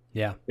embodiment.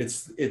 Yeah.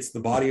 It's the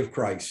body of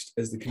Christ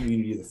as the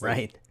community of the faith.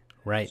 Right.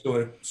 Right.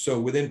 So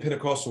within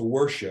Pentecostal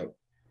worship,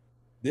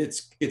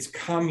 it's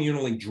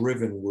communally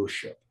driven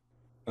worship.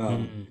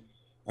 I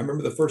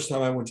remember the first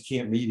time I went to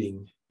camp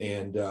meeting,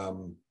 and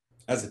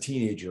as a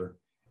teenager,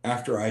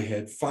 after I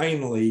had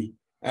finally,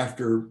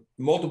 after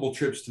multiple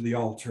trips to the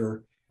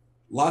altar,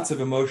 lots of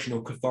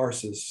emotional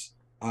catharsis,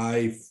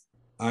 I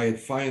had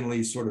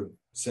finally sort of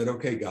said,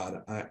 "Okay,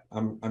 God,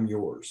 I'm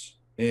yours."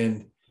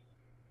 And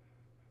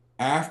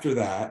after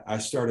that, I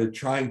started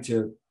trying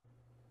to,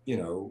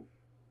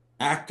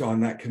 act on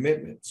that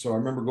commitment. So I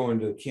remember going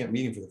to camp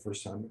meeting for the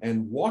first time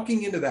and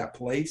walking into that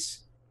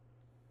place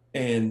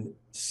and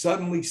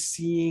suddenly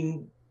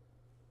seeing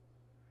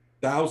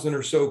 1,000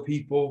 or so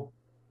people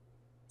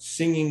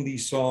singing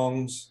these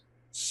songs.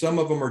 Some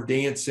of them are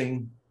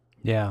dancing.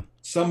 Yeah.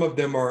 Some of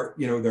them are,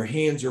 their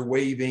hands are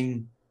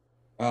waving.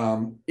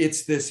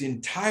 It's this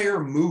entire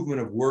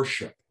movement of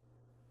worship.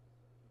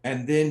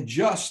 And then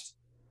just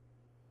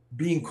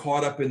being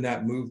caught up in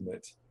that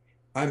movement.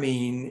 I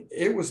mean,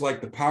 it was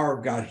like the power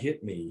of God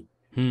hit me,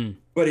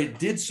 but it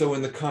did so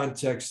in the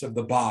context of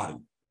the body.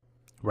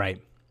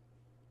 Right.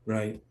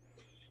 Right.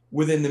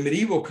 Within the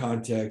medieval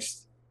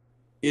context,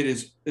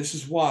 this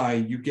is why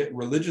you get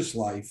religious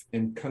life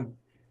and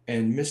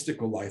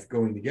mystical life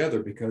going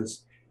together,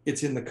 because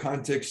it's in the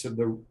context of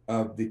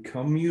the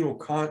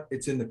communal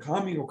it's in the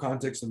communal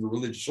context of the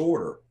religious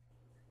order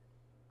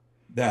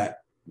that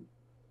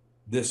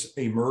this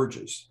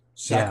emerges.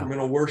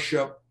 Sacramental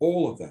worship,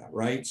 all of that,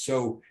 right?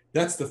 So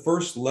that's the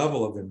first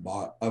level of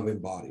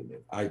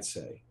embodiment, I'd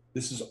say.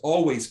 This is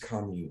always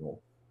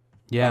communal.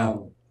 Yeah.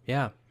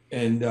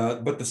 And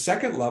but the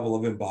second level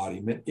of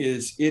embodiment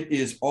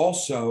is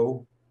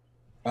also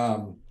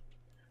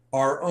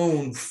our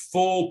own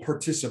full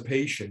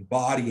participation,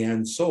 body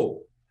and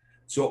soul.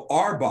 So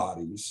our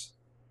bodies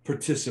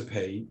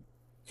participate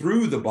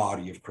through the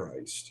body of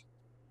Christ.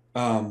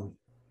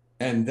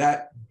 And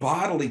that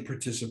bodily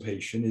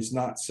participation is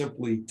not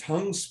simply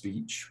tongue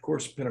speech. Of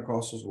course,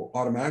 Pentecostals will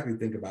automatically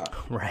think about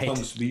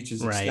tongue speech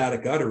as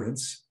ecstatic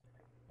utterance.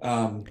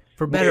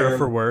 For better or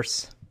for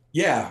worse.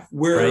 Yeah,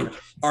 where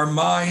our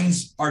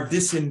minds are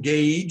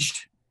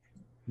disengaged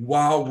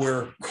while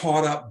we're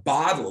caught up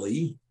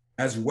bodily,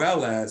 as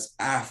well as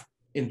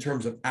in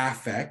terms of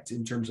affect,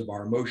 in terms of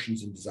our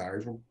emotions and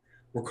desires.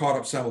 We're caught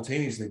up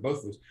simultaneously, both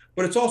of those.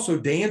 But it's also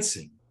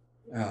dancing,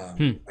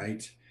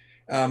 right?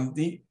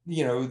 The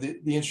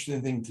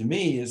interesting thing to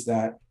me is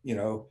that,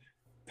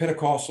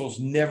 Pentecostals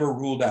never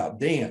ruled out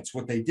dance.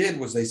 What they did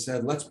was they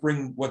said, let's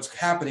bring what's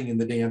happening in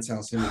the dance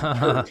house into the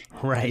church,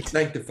 right?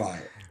 Sanctify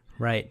it,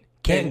 right?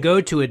 Can't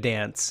go to a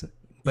dance,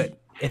 but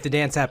if the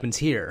dance happens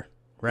here,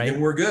 right,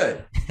 then we're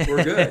good.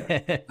 We're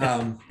good.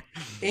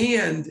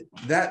 And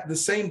that the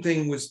same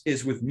thing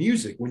is with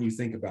music when you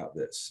think about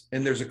this.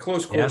 And there's a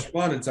close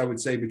correspondence, I would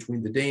say,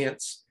 between the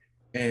dance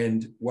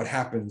and what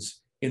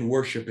happens in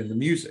worship in the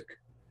music.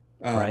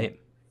 Right.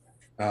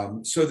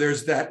 So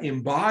there's that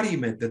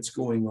embodiment that's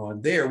going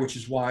on there, which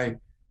is why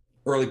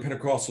early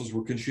Pentecostals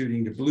were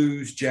contributing to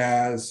blues,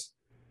 jazz.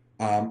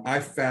 I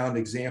found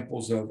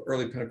examples of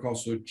early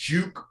Pentecostal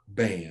juke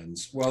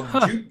bands. Well,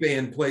 the juke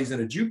band plays in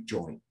a juke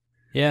joint.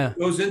 Yeah.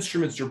 Those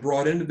instruments are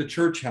brought into the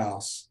church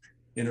house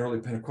in early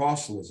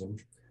Pentecostalism,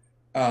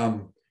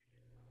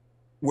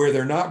 where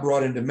they're not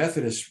brought into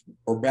Methodist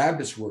or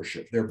Baptist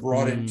worship. They're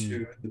brought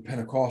into the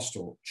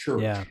Pentecostal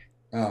church. Yeah.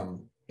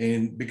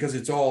 And because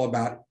it's all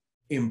about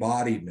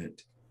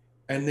embodiment.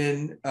 And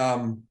then,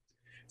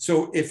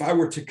 so if I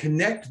were to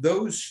connect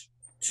those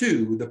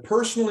two, the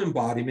personal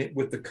embodiment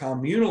with the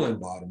communal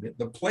embodiment,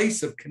 the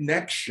place of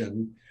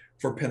connection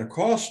for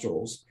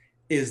Pentecostals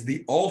is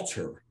the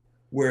altar,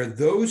 where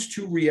those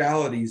two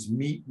realities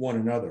meet one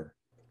another.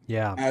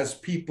 Yeah. As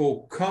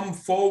people come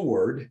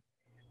forward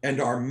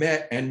and are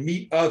met and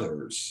meet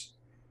others.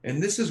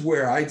 And this is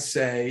where I'd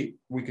say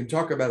we can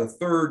talk about a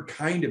third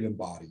kind of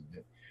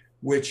embodiment,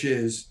 which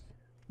is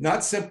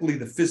not simply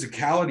the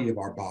physicality of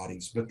our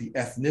bodies, but the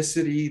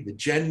ethnicity, the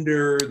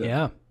gender,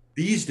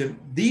 these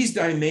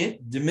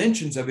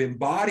dimensions of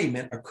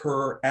embodiment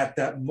occur at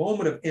that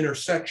moment of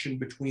intersection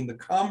between the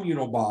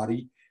communal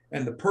body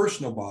and the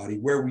personal body,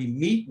 where we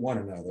meet one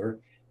another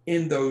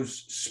in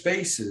those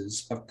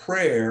spaces of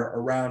prayer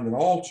around an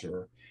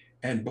altar,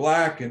 and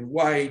black and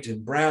white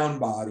and brown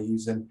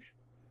bodies and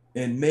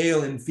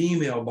male and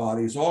female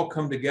bodies all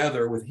come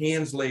together with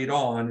hands laid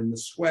on in the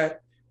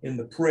sweat, in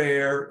the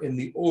prayer, in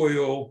the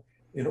oil,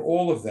 in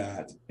all of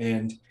that,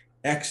 and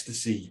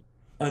ecstasy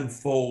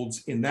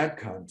unfolds in that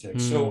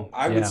context. So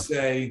I would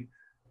say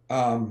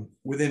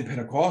within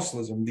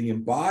Pentecostalism, the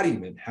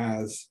embodiment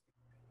has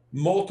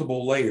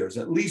multiple layers,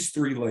 at least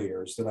 3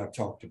 layers that I've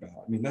talked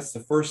about. I mean, that's the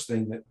first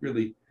thing that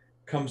really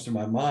comes to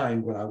my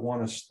mind when I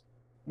want to,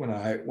 when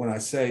I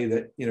say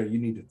that, you know, you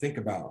need to think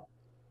about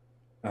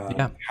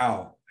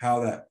how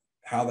that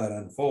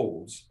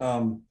unfolds.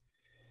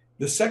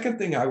 The second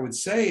thing I would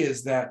say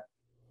is that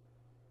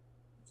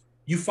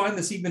you find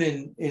this even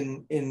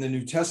in the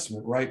New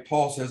Testament, right?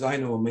 Paul says, I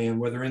know a man,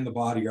 whether in the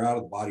body or out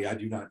of the body, I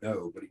do not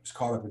know, but he was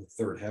caught up in the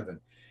third heaven.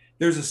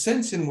 There's a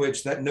sense in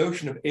which that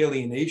notion of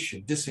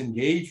alienation,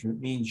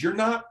 disengagement, means you're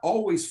not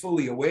always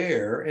fully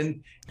aware.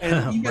 And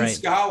even right.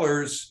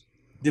 scholars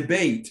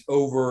debate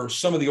over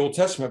some of the Old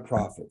Testament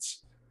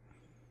prophets.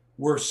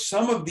 Were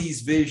some of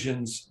these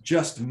visions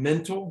just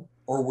mental,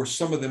 or were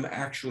some of them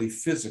actually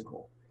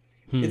physical?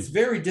 It's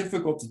very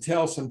difficult to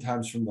tell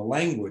sometimes from the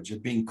language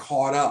of being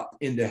caught up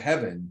into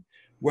heaven,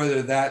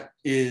 whether that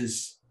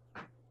is,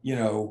 you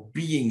know,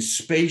 being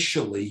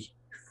spatially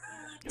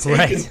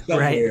taken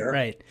somewhere,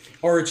 right,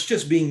 or it's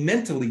just being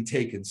mentally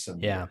taken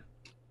somewhere.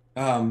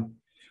 Yeah.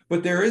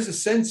 But there is a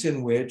sense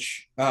in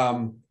which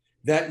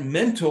that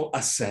mental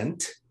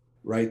ascent,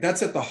 right,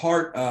 that's at the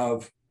heart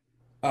of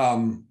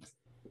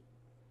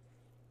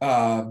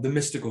the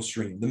mystical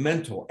stream, the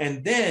mental.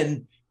 And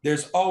then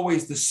there's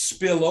always the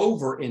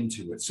spillover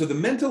into it. So the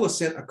mental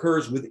ascent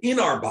occurs within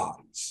our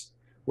bodies.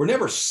 We're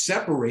never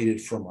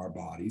separated from our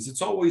bodies.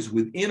 It's always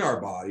within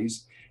our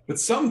bodies. But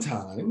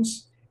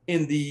sometimes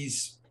in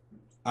these,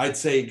 I'd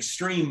say,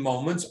 extreme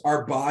moments,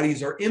 our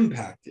bodies are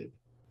impacted.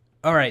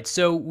 All right.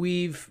 So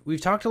we've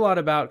talked a lot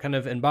about kind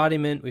of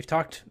embodiment. We've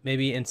talked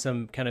maybe in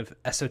some kind of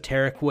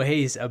esoteric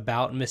ways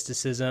about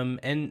mysticism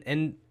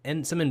and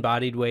some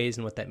embodied ways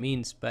and what that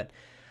means. But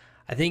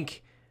I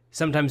think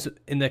sometimes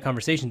in the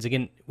conversations,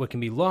 again, what can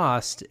be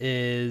lost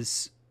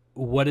is,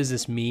 what does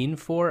this mean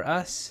for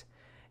us?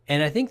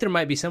 And I think there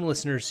might be some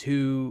listeners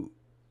who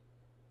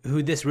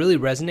this really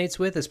resonates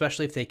with,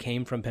 especially if they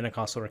came from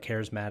Pentecostal or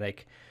charismatic,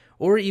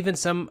 or even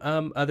some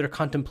other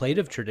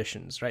contemplative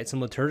traditions, right? Some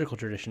liturgical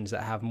traditions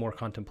that have more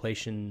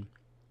contemplation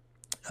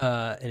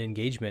and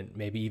engagement,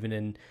 maybe even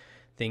in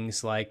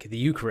things like the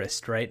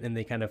Eucharist, right? And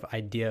the kind of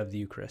idea of the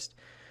Eucharist.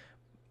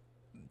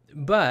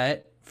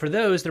 But for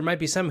those, there might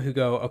be some who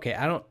go, okay,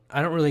 I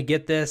don't really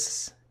get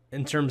this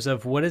in terms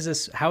of what is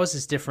this, how is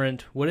this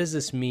different? What does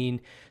this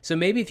mean? So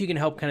maybe if you can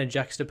help kind of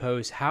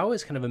juxtapose, how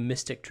is kind of a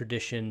mystic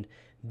tradition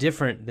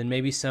different than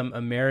maybe some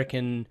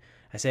American,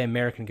 I say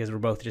American because we're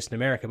both just in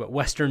America, but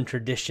Western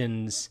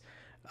traditions,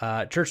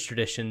 church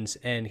traditions,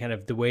 and kind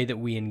of the way that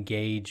we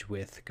engage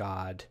with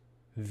God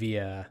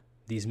via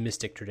these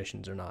mystic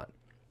traditions or not?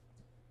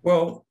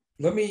 Well,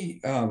 let me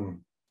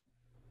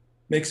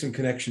make some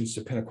connections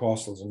to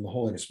Pentecostalism, the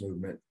holiness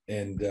movement,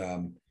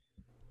 and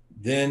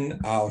then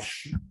I'll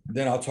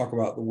talk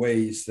about the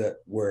ways that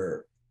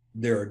where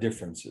there are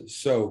differences.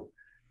 So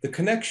the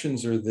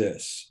connections are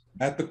this: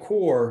 at the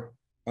core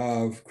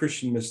of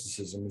Christian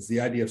mysticism is the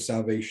idea of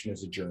salvation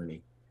as a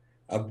journey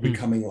of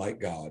becoming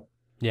like God.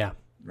 Yeah.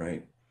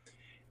 Right.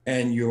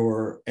 And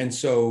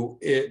so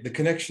the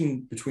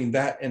connection between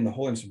that and the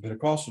holiness of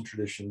Pentecostal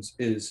traditions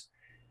is,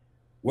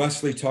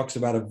 Wesley talks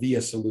about a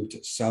via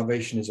salutis.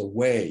 Salvation is a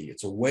way.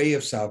 It's a way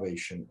of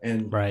salvation.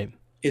 And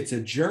it's a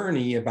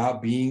journey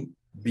about being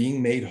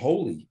made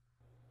holy,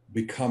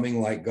 becoming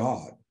like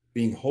God,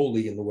 being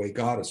holy in the way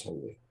God is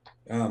holy.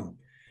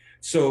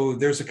 So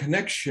there's a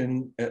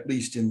connection, at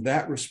least in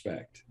that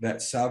respect,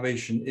 that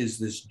salvation is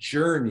this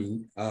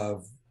journey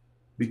of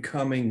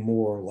becoming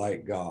more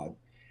like God.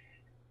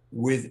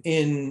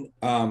 Within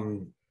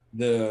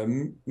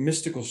the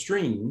mystical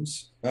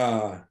streams,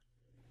 that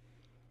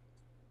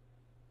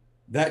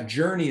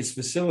journey is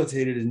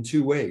facilitated in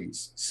 2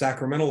 ways: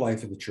 sacramental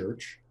life of the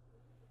church,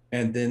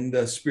 and then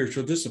the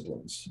spiritual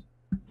disciplines.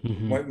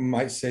 We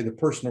might say the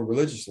personal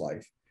religious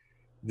life.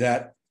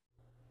 That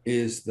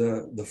is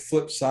the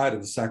flip side of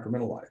the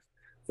sacramental life.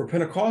 For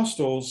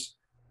Pentecostals,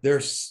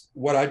 there's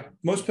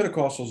most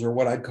Pentecostals are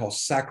what I'd call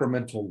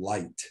sacramental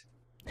light.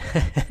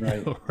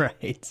 Right.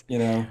 Right. You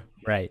know,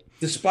 right.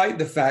 Despite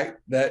the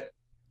fact that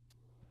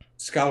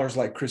scholars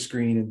like Chris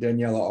Green and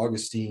Daniela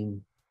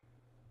Augustine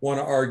want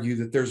to argue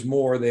that there's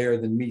more there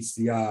than meets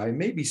the eye.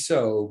 Maybe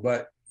so,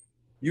 but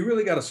you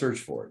really got to search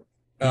for it.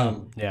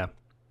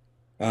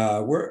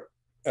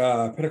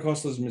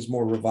 Pentecostalism is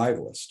more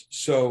revivalist.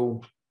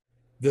 So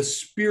the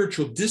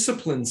spiritual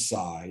discipline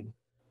side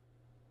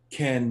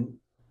can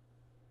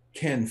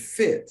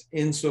fit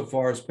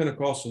insofar as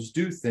Pentecostals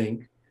do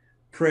think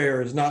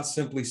prayer is not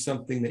simply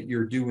something that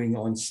you're doing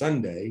on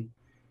Sunday.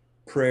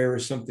 Prayer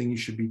is something you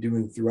should be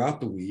doing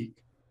throughout the week,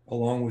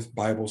 along with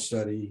Bible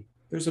study.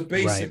 There's a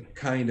basic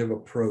kind of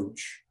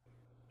approach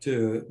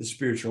to the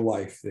spiritual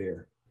life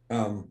there.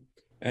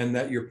 And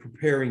that you're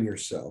preparing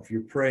yourself,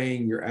 you're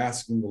praying, you're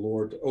asking the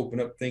Lord to open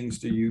up things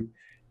to you,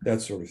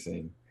 that sort of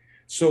thing.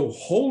 So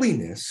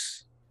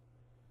holiness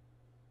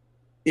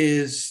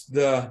is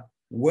the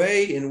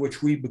way in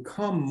which we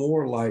become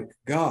more like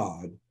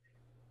God.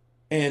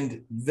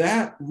 And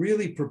that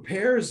really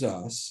prepares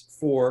us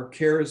for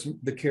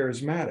the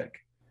charismatic.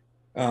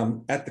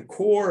 At the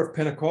core of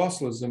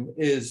Pentecostalism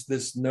is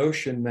this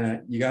notion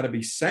that you got to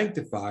be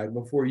sanctified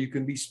before you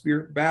can be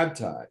spirit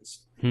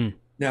baptized.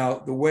 Now,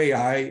 the way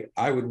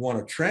I would want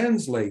to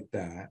translate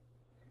that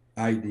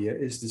idea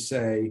is to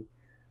say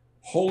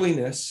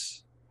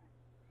holiness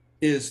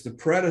is the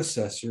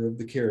predecessor of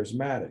the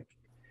charismatic.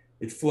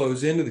 It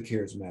flows into the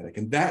charismatic.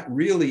 And that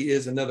really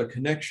is another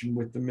connection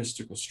with the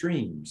mystical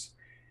streams.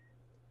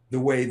 The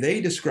way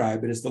they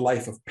describe it is the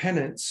life of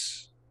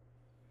penance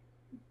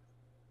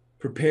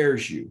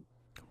prepares you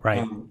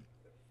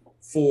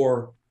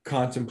for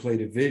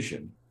contemplative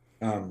vision.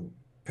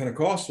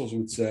 Pentecostals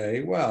would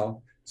say,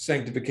 well,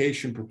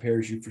 sanctification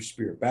prepares you for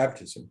spirit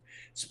baptism.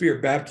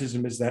 Spirit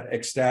baptism is that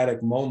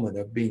ecstatic moment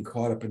of being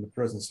caught up in the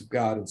presence of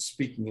God and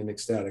speaking in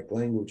ecstatic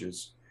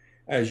languages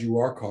as you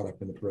are caught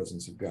up in the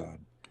presence of God.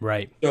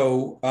 Right.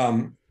 So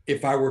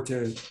if I were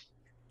to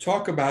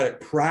talk about it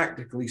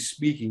practically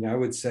speaking, I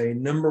would say,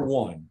 number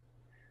one,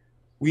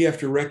 we have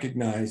to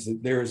recognize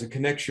that there is a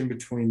connection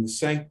between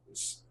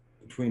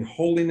between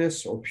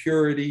holiness or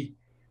purity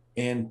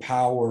and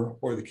power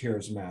or the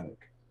charismatic.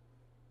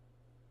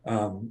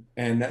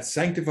 And that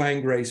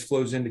sanctifying grace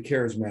flows into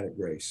charismatic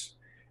grace.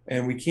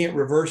 And we can't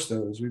reverse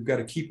those. We've got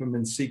to keep them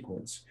in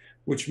sequence,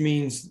 which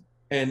means,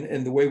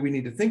 and the way we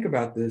need to think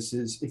about this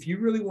is, if you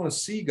really want to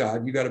see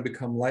God, you got to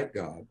become like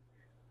God.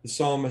 The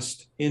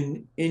psalmist,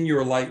 in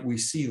your light, we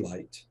see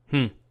light.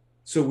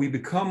 So we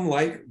become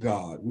like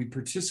God. We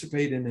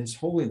participate in his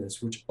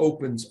holiness, which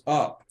opens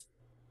up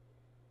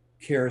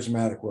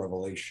charismatic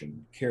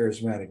revelation,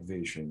 charismatic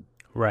vision.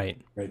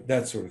 Right.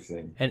 That sort of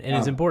thing. And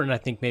it's important, I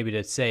think, maybe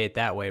to say it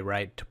that way,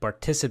 right? To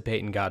participate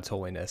in God's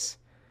holiness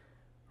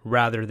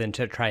rather than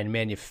to try and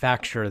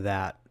manufacture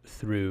that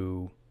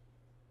through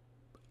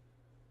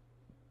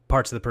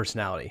parts of the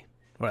personality.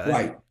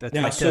 Right. That's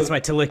my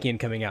Tillichian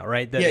coming out,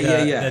 right? The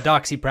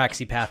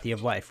doxy-praxy-pathy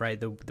of life, right?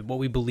 The what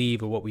we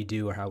believe or what we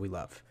do or how we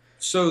love.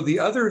 So the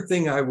other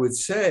thing I would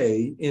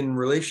say in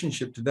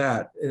relationship to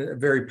that,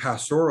 very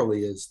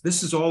pastorally, is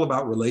this is all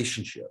about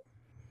relationship,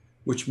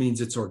 which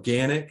means it's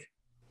organic.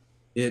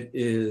 It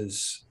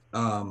is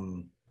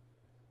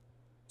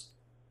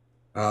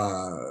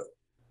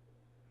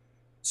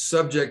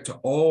subject to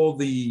all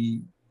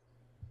the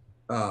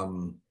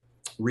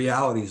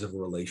realities of a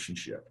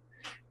relationship.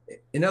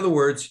 In other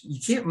words, you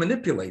can't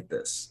manipulate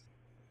this.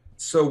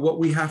 So what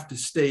we have to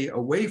stay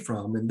away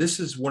from, and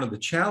this is one of the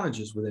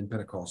challenges within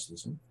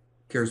Pentecostalism,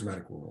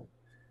 charismatic world,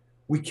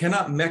 we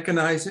cannot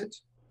mechanize it.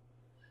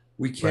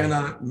 We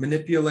cannot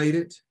manipulate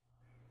it.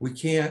 We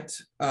can't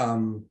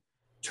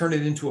turn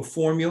it into a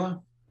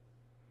formula,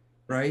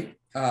 right?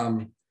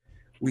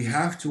 We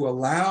have to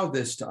allow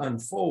this to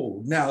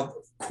unfold. Now,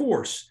 of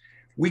course,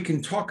 we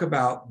can talk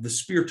about the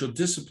spiritual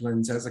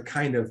disciplines as a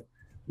kind of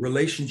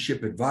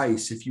relationship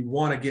advice. If you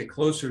want to get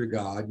closer to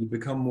God, you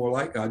become more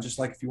like God. Just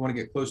like if you want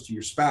to get close to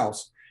your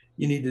spouse,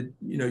 you need to,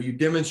 you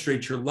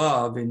demonstrate your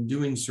love in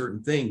doing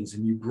certain things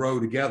and you grow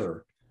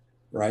together,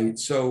 right?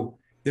 So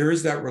there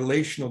is that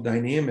relational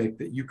dynamic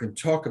that you can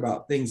talk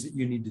about things that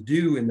you need to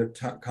do in the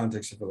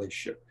context of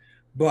relationship.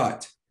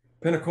 But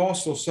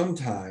Pentecostal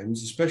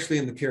sometimes, especially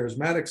in the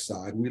charismatic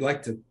side, we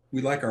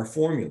like our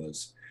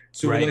formulas.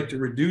 So we like to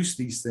reduce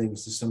these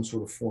things to some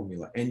sort of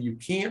formula. And you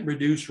can't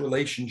reduce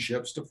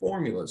relationships to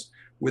formulas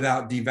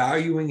without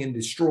devaluing and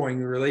destroying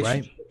the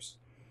relationships.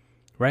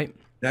 Right.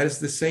 That is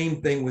the same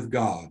thing with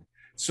God.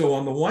 So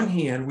on the one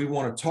hand, we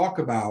want to talk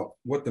about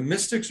what the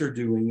mystics are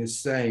doing is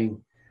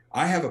saying,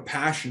 I have a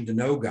passion to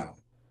know God.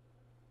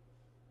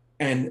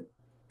 And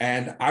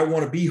I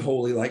want to be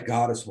holy like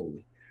God is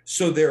holy.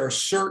 So there are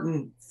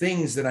certain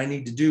things that I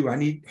need to do.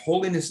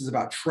 Holiness is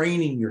about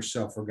training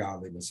yourself for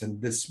godliness,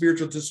 and the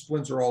spiritual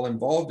disciplines are all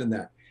involved in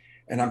that.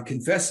 And I'm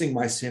confessing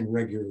my sin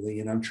regularly,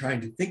 and I'm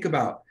trying to think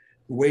about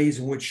the ways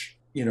in which,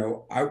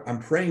 I'm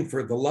praying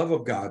for the love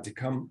of God to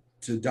come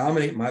to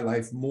dominate my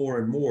life more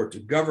and more, to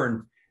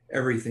govern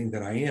everything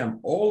that I am.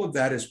 All of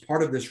that is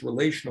part of this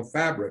relational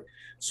fabric.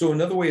 So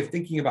another way of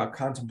thinking about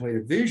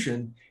contemplative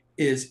vision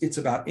is it's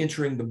about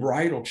entering the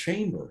bridal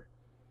chamber.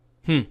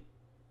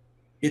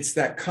 It's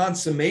that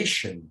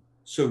consummation.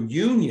 So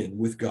union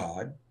with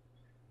God,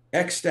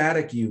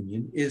 ecstatic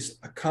union, is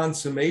a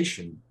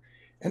consummation.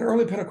 And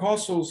early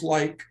Pentecostals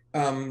like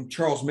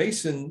Charles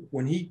Mason,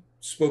 when he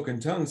spoke in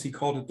tongues, he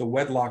called it the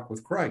wedlock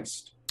with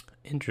Christ.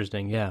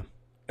 Interesting, yeah.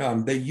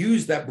 They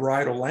use that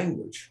bridal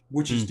language,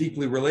 which is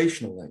deeply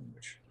relational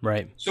language.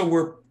 Right. So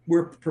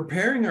we're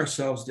preparing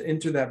ourselves to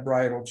enter that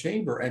bridal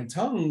chamber, and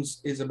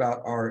tongues is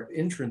about our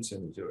entrance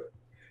into it.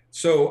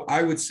 So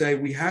I would say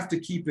we have to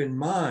keep in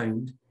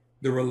mind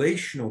the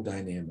relational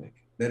dynamic,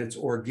 that it's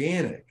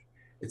organic,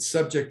 it's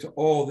subject to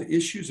all the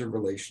issues of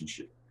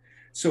relationship.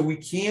 So we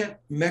can't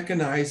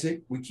mechanize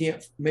it, we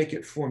can't make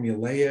it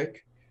formulaic.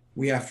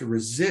 We have to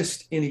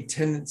resist any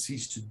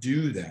tendencies to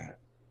do that.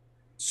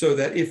 So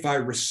that if I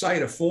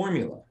recite a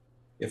formula,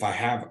 if I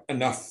have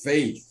enough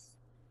faith,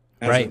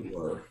 as it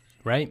were,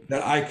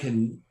 that I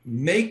can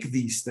make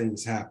these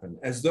things happen,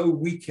 as though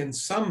we can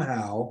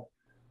somehow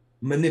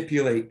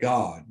manipulate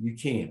God. You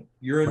can't.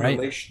 You're in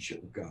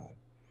relationship with God.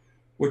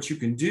 what you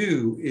can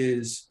do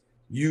is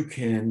you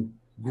can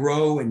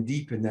grow and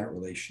deepen that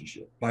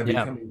relationship by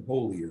Yeah. becoming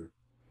holier,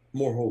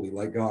 more holy,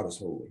 like God is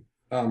holy.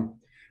 I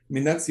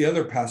mean, that's the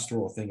other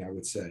pastoral thing I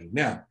would say.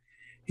 Now,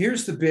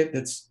 here's the bit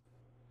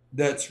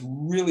that's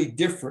really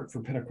different for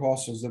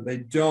Pentecostals that they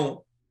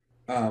don't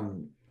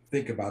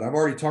think about. I've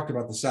already talked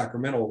about the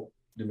sacramental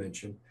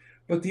dimension,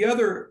 but the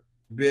other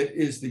bit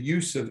is the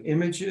use of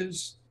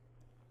images,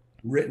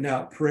 written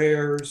out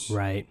prayers,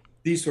 Right.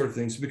 these sort of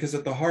things, because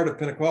at the heart of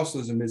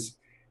Pentecostalism is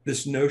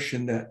this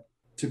notion that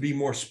to be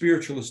more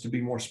spiritual is to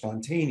be more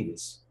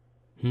spontaneous.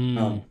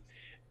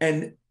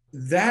 And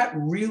that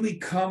really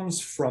comes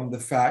from the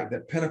fact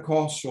that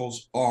Pentecostals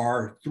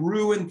are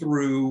through and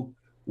through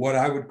what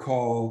I would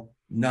call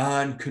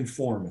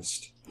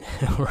non-conformist.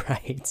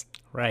 Right.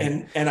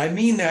 Right. And I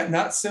mean that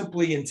not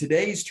simply in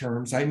today's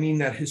terms, I mean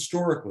that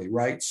historically,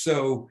 right?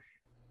 So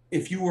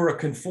if you were a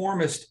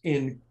conformist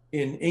in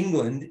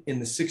England in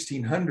the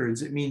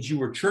 1600s, it means you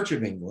were Church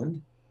of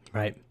England.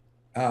 Right.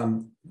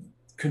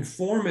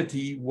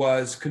 Conformity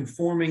was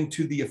conforming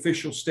to the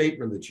official state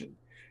religion,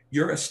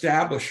 your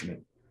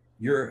establishment.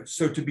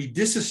 So to be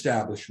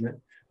disestablishment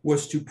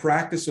was to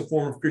practice a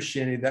form of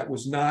Christianity that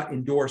was not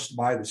endorsed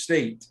by the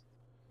state.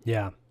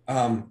 Yeah.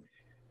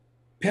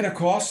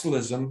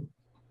 Pentecostalism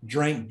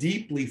drank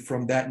deeply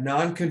from that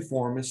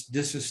nonconformist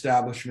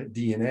disestablishment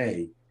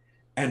DNA.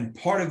 And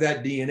part of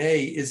that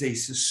DNA is a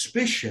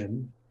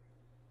suspicion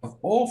of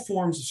all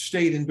forms of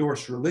state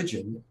endorsed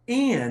religion.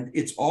 And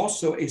it's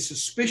also a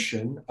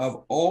suspicion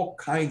of all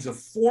kinds of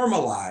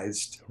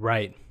formalized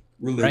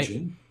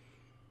religion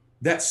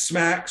that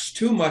smacks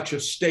too much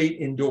of state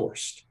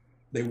endorsed.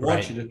 They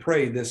want you to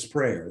pray this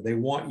prayer.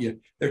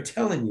 They're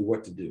telling you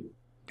what to do.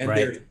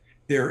 And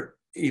they're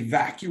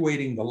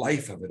evacuating the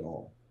life of it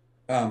all.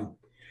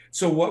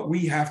 So what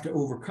we have to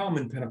overcome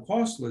in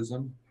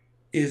Pentecostalism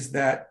is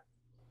that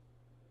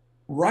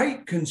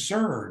right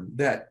concern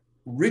that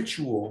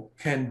ritual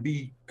can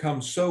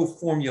become so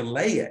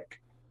formulaic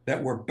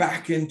that we're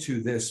back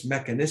into this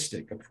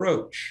mechanistic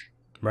approach.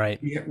 Right.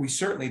 We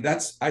certainly,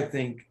 that's, I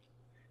think,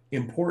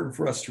 important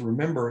for us to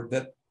remember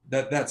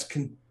that's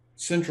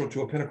central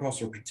to a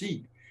Pentecostal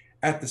critique.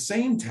 At the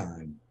same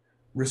time,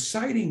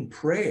 reciting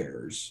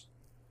prayers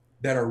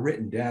that are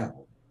written down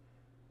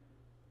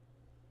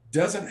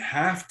doesn't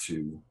have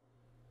to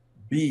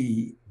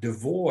be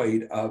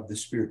devoid of the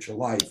spiritual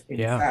life. In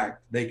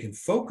fact, they can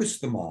focus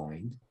the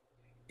mind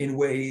in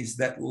ways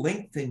that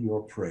lengthen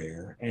your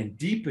prayer and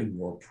deepen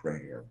your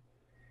prayer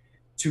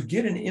to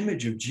get an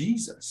image of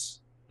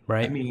Jesus.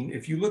 Right. I mean,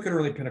 if you look at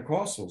early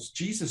Pentecostals,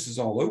 Jesus is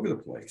all over the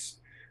place.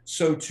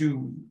 So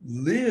to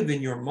live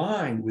in your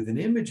mind with an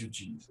image of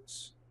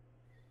Jesus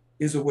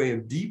is a way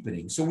of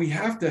deepening. So we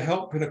have to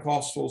help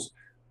Pentecostals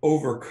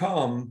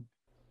overcome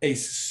a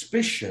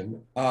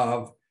suspicion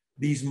of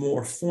these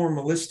more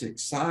formalistic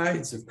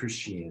sides of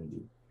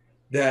Christianity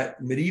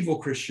that medieval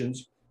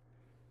Christians,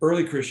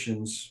 early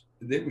Christians,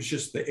 it was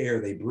just the air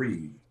they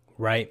breathed.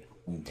 Right.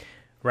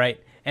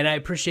 Right. And I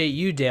appreciate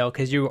you, Dale,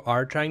 because you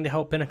are trying to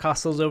help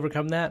Pentecostals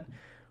overcome that.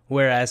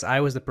 Whereas I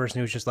was the person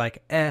who was just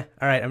like, all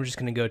right, I'm just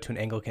going to go to an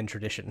Anglican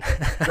tradition.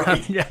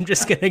 Right. I'm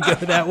just going to go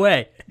that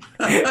way.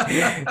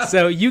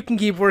 So you can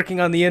keep working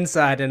on the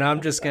inside and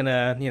I'm just going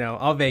to,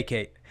 I'll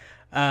vacate.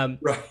 Right.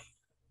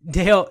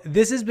 Dale,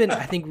 this has been,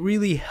 I think,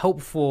 really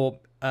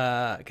helpful,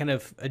 kind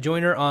of a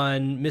joiner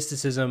on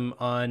mysticism,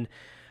 on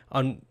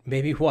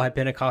maybe why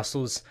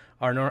Pentecostals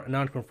are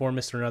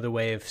nonconformists, or another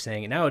way of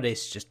saying it nowadays,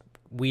 it's just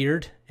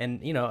weird.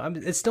 And,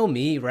 it's still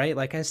me, right?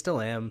 Like, I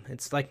still am.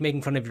 It's like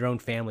making fun of your own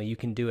family. You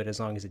can do it as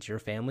long as it's your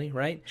family,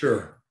 right?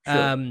 Sure.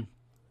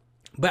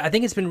 But I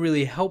think it's been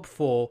really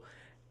helpful,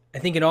 I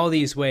think, in all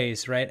these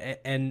ways, right?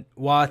 And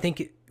while I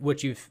think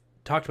what you've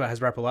talked about has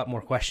brought up a lot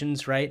more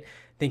questions, right?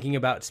 Thinking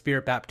about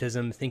spirit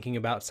baptism, thinking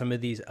about some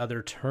of these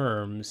other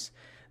terms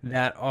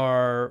that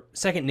are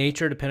second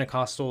nature to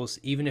Pentecostals,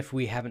 even if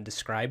we haven't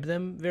described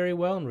them very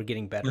well and we're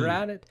getting better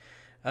at it,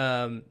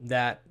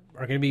 that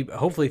are going to be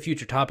hopefully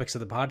future topics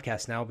of the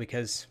podcast now,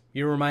 because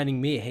you're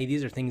reminding me, hey,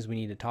 these are things we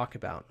need to talk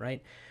about,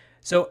 right?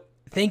 So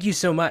thank you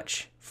so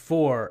much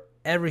for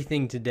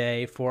everything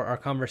today, for our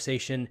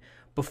conversation.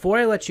 Before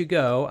I let you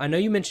go, I know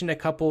you mentioned a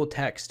couple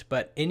texts,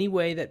 but any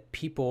way that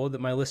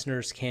my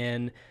listeners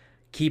can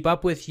keep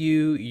up with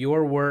you,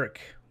 your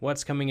work,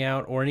 what's coming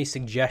out, or any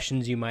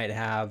suggestions you might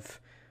have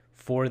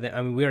for them.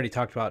 I mean, we already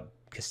talked about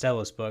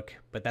Costello's book,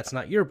 but that's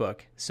not your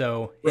book.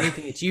 So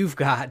anything that you've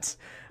got,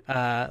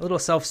 a little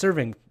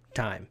self-serving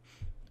time.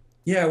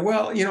 Yeah,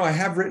 well, I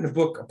have written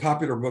a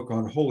popular book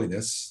on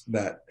holiness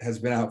that has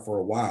been out for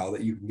a while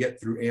that you can get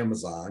through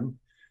Amazon.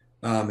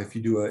 If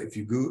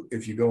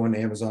you go on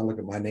Amazon, look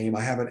at my name.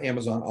 I have an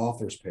Amazon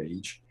authors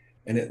page,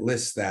 and it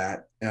lists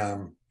that.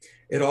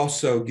 It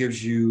also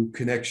gives you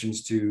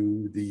connections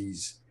to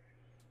these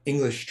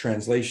English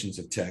translations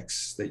of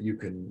texts that you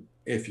can,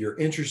 if you're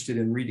interested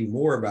in reading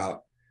more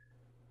about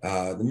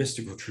the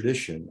mystical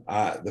tradition.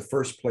 The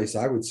first place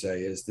I would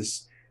say is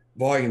this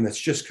volume that's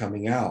just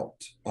coming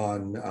out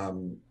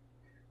on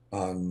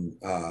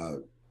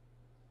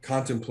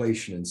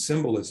contemplation and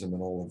symbolism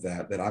and all of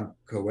that I'm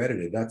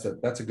co-edited, that's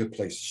a good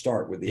place to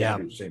start with the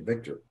Abbey of St.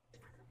 Victor.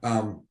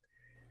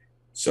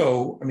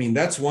 So, I mean,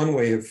 that's one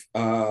way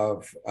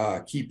of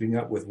keeping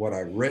up with what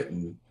I've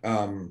written.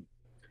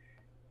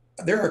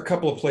 There are a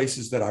couple of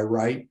places that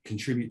I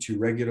contribute to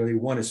regularly.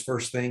 One is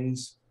First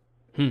Things,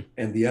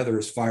 and the other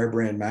is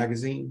Firebrand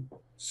Magazine.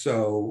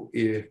 So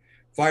if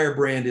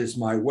Firebrand is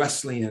my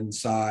Wesleyan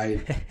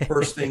side,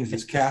 First Things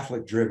is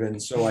Catholic driven.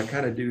 So I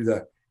kind of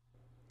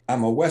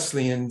I'm a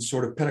Wesleyan,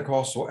 sort of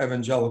Pentecostal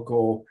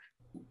evangelical,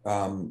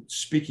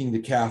 speaking to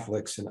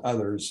Catholics and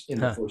others in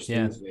the First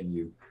Things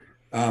venue.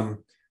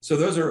 So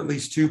those are at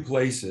least two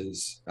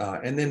places.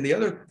 And then the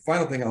other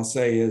final thing I'll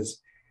say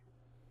is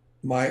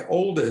my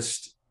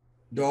oldest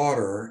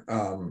daughter,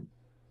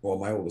 well,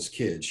 my oldest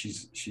kid,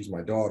 she's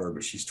my daughter,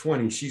 but she's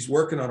 20. She's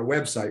working on a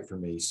website for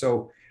me.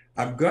 So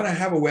I'm going to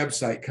have a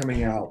website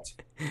coming out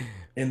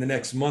in the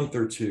next month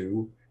or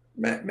two,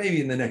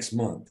 maybe in the next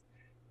month.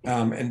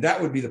 And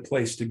that would be the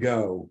place to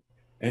go.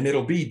 And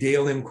it'll be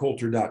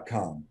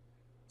dalemcoulter.com.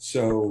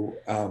 So,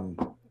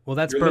 well,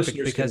 that's perfect,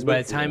 because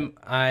by the time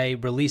I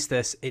release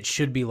this, it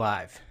should be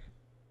live.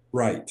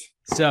 Right.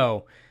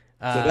 So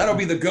that'll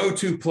be the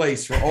go-to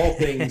place for all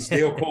things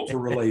Dale Coulter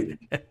related.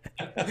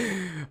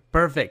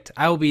 Perfect.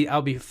 I'll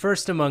be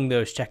first among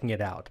those checking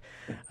it out.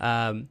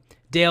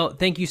 Dale,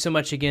 thank you so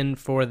much again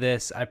for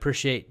this. I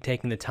appreciate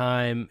taking the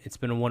time. It's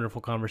been a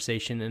wonderful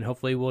conversation, and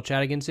hopefully we'll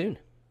chat again soon.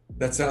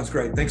 That sounds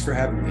great. Thanks for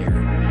having me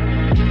here.